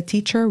ready, the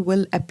teacher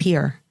will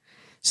appear.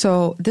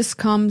 So this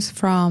comes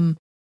from,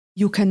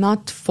 you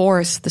cannot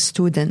force the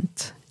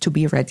student to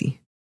be ready.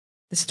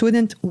 The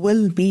student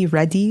will be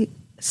ready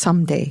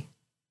someday.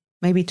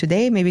 Maybe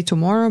today, maybe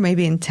tomorrow,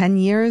 maybe in 10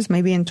 years,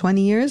 maybe in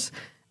 20 years.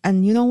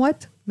 And you know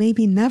what?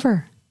 Maybe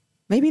never.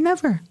 Maybe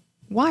never.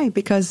 Why?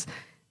 Because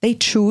they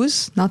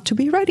choose not to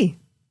be ready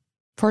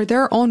for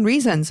their own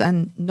reasons,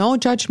 and no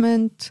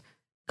judgment.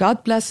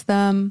 God bless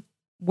them.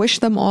 Wish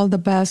them all the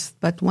best.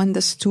 But when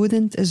the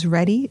student is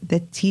ready, the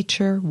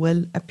teacher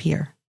will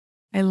appear.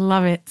 I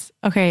love it.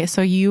 Okay,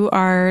 so you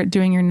are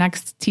doing your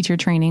next teacher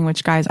training,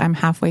 which, guys, I'm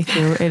halfway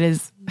through. It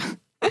is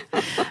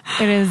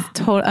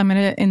total. I'm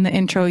going to, in the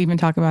intro, even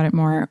talk about it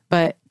more,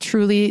 but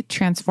truly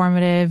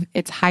transformative.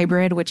 It's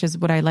hybrid, which is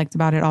what I liked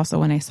about it also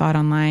when I saw it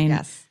online.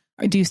 Yes.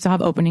 Do you still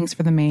have openings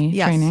for the May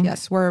training?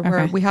 Yes.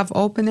 We have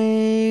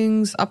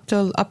openings up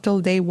till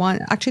day one.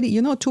 Actually,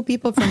 2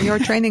 people from your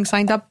training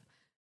signed up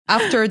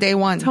after day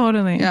one.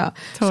 Totally. Yeah.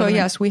 Totally. So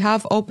yes, we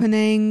have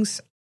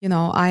openings.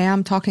 I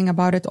am talking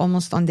about it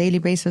almost on daily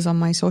basis on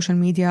my social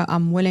media.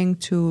 I'm willing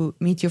to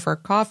meet you for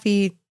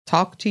coffee,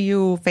 talk to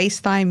you,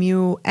 FaceTime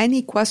you,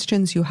 any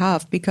questions you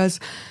have, because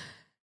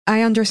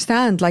I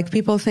understand, like,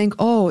 people think,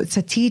 oh, it's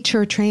a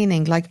teacher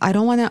training. Like, I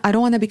don't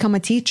want to become a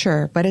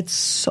teacher, but it's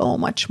so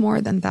much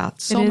more than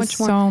that. So much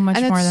more. And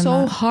it's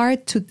so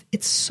hard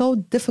it's so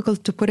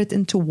difficult to put it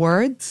into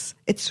words.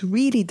 It's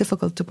really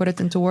difficult to put it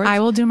into words. I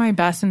will do my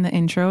best in the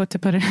intro to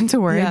put it into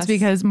words,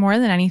 because more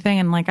than anything,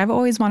 and like, I've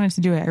always wanted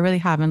to do it. I really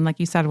have. And like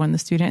you said, when the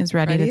student is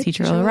ready, the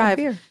teacher will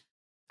arrive.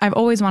 I've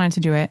always wanted to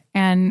do it.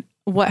 And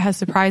what has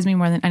surprised me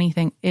more than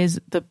anything is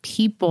the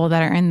people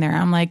that are in there.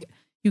 I'm like,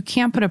 you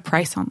can't put a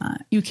price on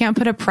that. You can't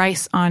put a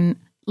price on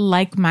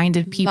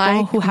like-minded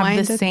people who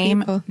have the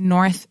same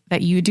north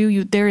that you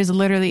do. There is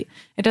literally,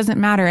 it doesn't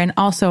matter. And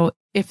also,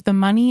 if the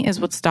money is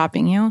what's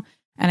stopping you,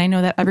 and I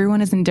know that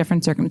everyone is in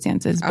different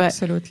circumstances, but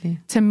absolutely,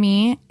 to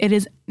me, it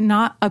is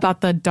not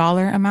about the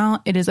dollar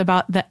amount. It is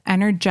about the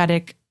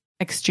energetic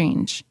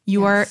exchange.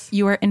 You are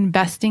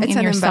investing in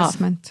yourself.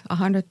 It's an investment,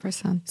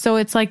 100%. So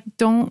it's like,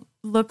 don't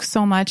look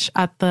so much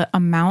at the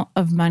amount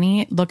of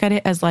money. Look at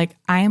it as like,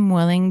 I am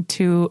willing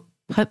to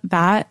put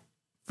that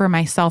for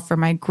myself, for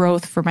my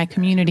growth, for my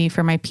community,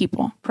 for my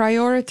people.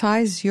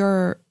 Prioritize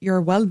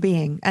your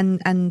well-being,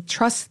 and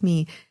trust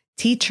me,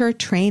 teacher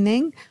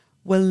training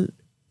will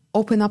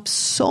open up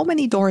so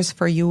many doors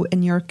for you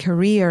in your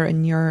career,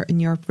 in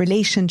your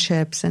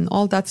relationships and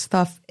all that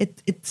stuff.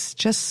 It's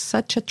just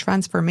such a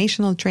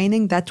transformational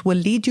training that will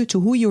lead you to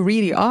who you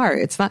really are.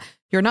 It's not,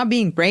 you're not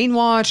being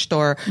brainwashed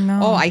or,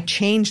 oh, I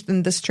changed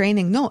in this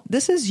training. No,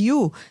 this is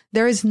you.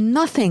 There is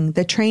nothing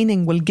the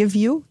training will give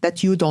you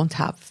that you don't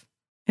have.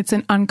 It's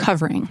an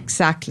uncovering.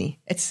 Exactly.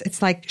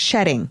 It's like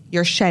shedding.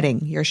 You're shedding.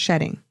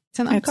 It's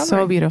an uncovering. It's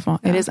so beautiful.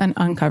 Yeah. It is an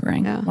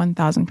uncovering.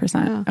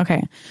 1000%. Yeah.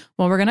 Okay.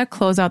 Well, we're going to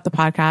close out the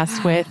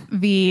podcast with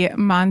the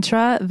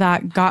mantra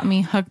that got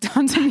me hooked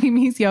onto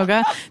Mimi's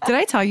yoga. Did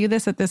I tell you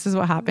that this is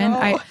what happened?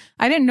 No.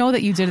 I didn't know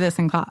that you did this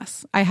in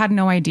class. I had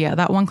no idea.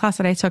 That one class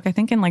that I took, I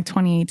think in like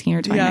 2018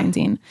 or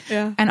 2019.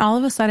 Yeah. And all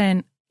of a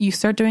sudden you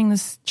start doing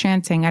this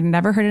chanting. I'd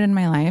never heard it in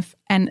my life.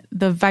 And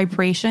the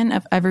vibration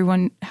of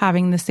everyone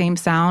having the same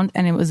sound,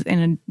 and it was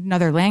in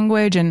another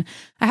language, and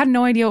I had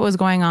no idea what was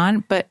going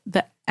on, but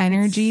the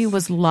energy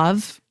was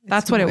love.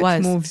 That's what it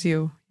was. It moves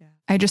you. Yeah.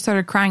 I just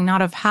started crying,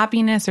 not of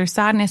happiness or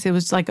sadness. It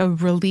was like a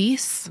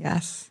release.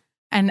 Yes.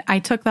 And I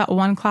took that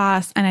one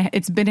class, and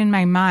it's been in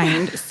my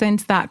mind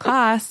since that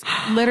class.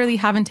 Literally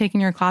haven't taken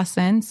your class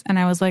since. And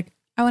I was like,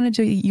 I want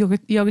to do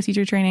yoga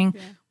teacher training.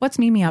 Yeah. What's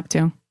Mimi up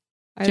to?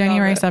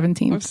 January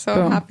 17th. I'm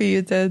so happy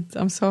you did.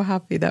 I'm so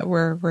happy that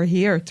we're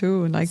here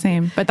too. Like,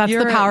 same, but that's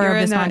the power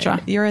of this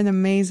mantra. You're an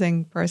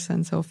amazing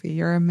person, Sophie.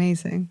 You're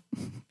amazing.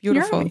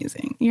 Beautiful.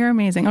 You're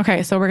amazing.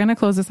 Okay, so we're going to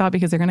close this out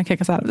because they're going to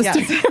kick us out of the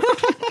studio.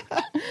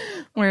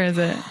 Where is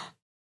it?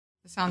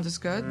 The sound is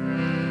good.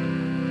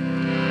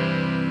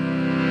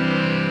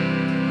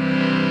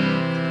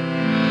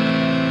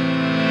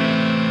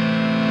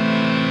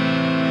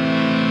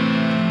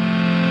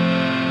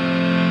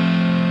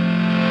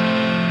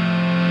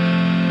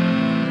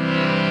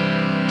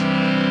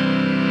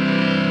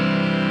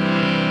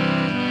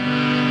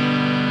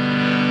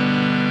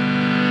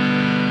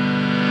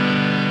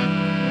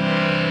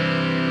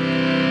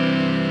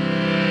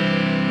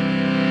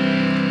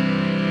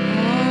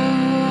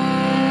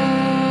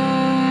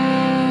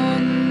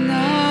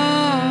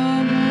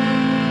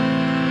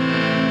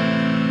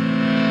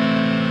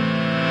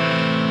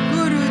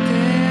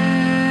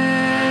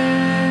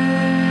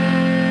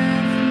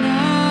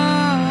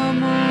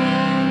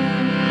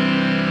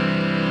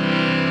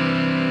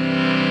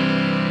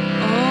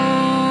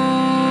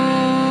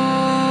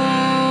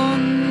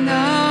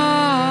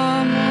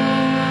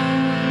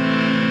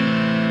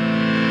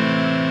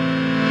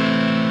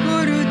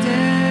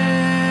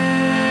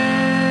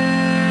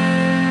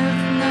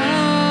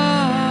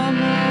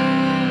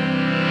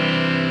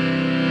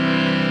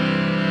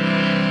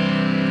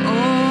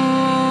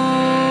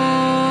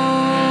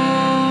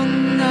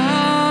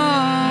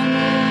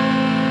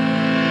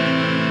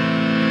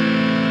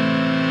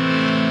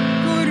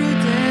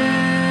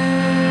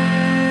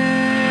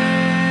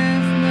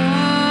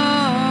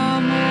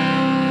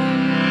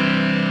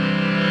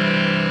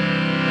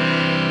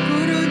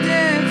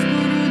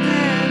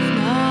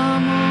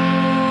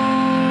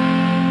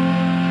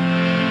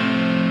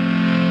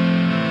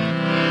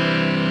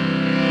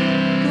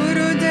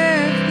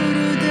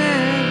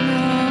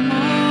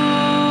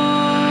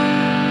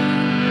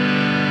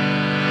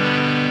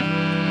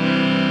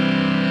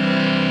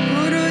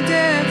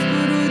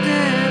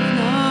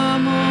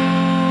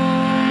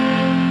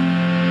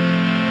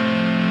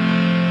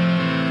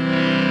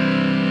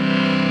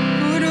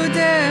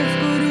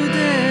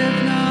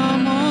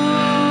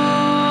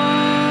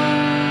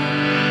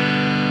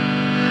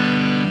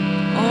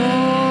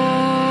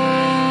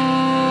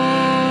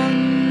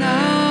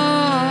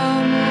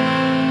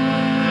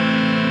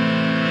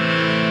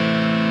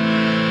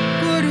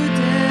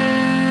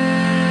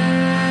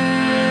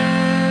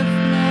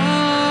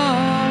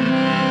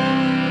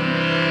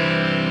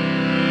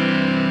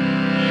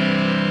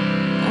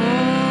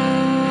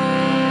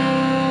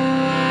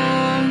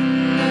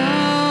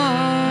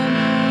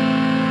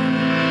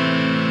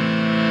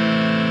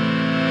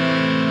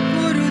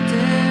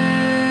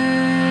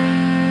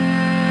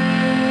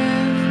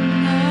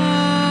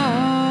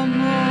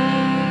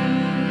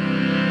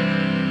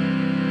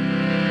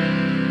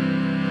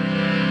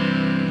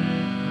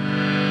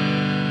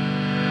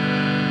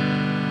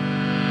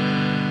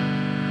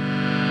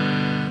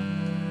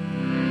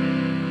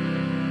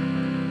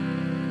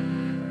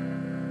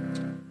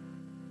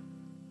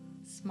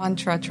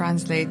 Mantra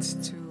translates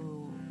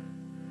to,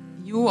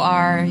 you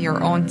are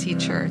your own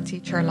teacher.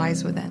 Teacher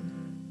lies within.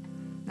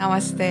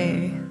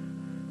 Namaste.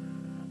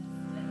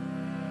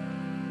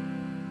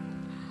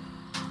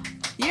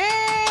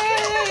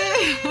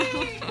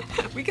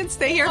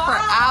 could stay here for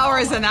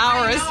hours and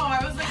hours. I know.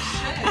 I was like,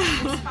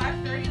 shit. It's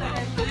 5:30.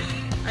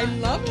 Like, I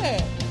love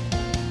it.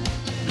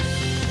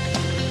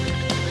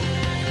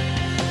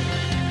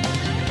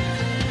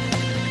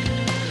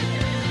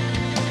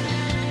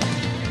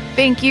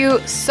 Thank you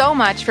so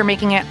much for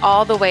making it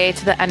all the way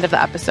to the end of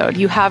the episode.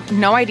 You have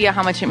no idea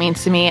how much it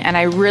means to me, and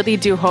I really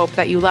do hope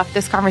that you left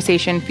this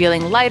conversation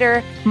feeling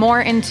lighter,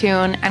 more in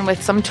tune, and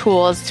with some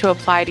tools to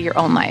apply to your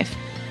own life.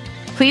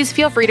 Please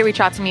feel free to reach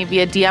out to me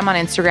via DM on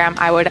Instagram.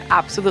 I would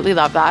absolutely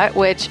love that,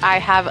 which I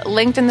have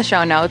linked in the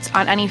show notes,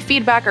 on any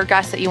feedback or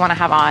guests that you want to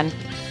have on.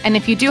 And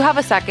if you do have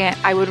a second,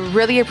 I would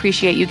really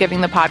appreciate you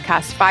giving the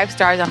podcast 5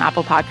 stars on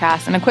Apple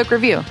Podcasts and a quick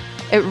review.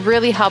 It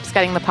really helps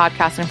getting the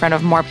podcast in front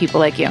of more people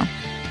like you.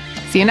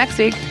 See you next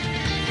week.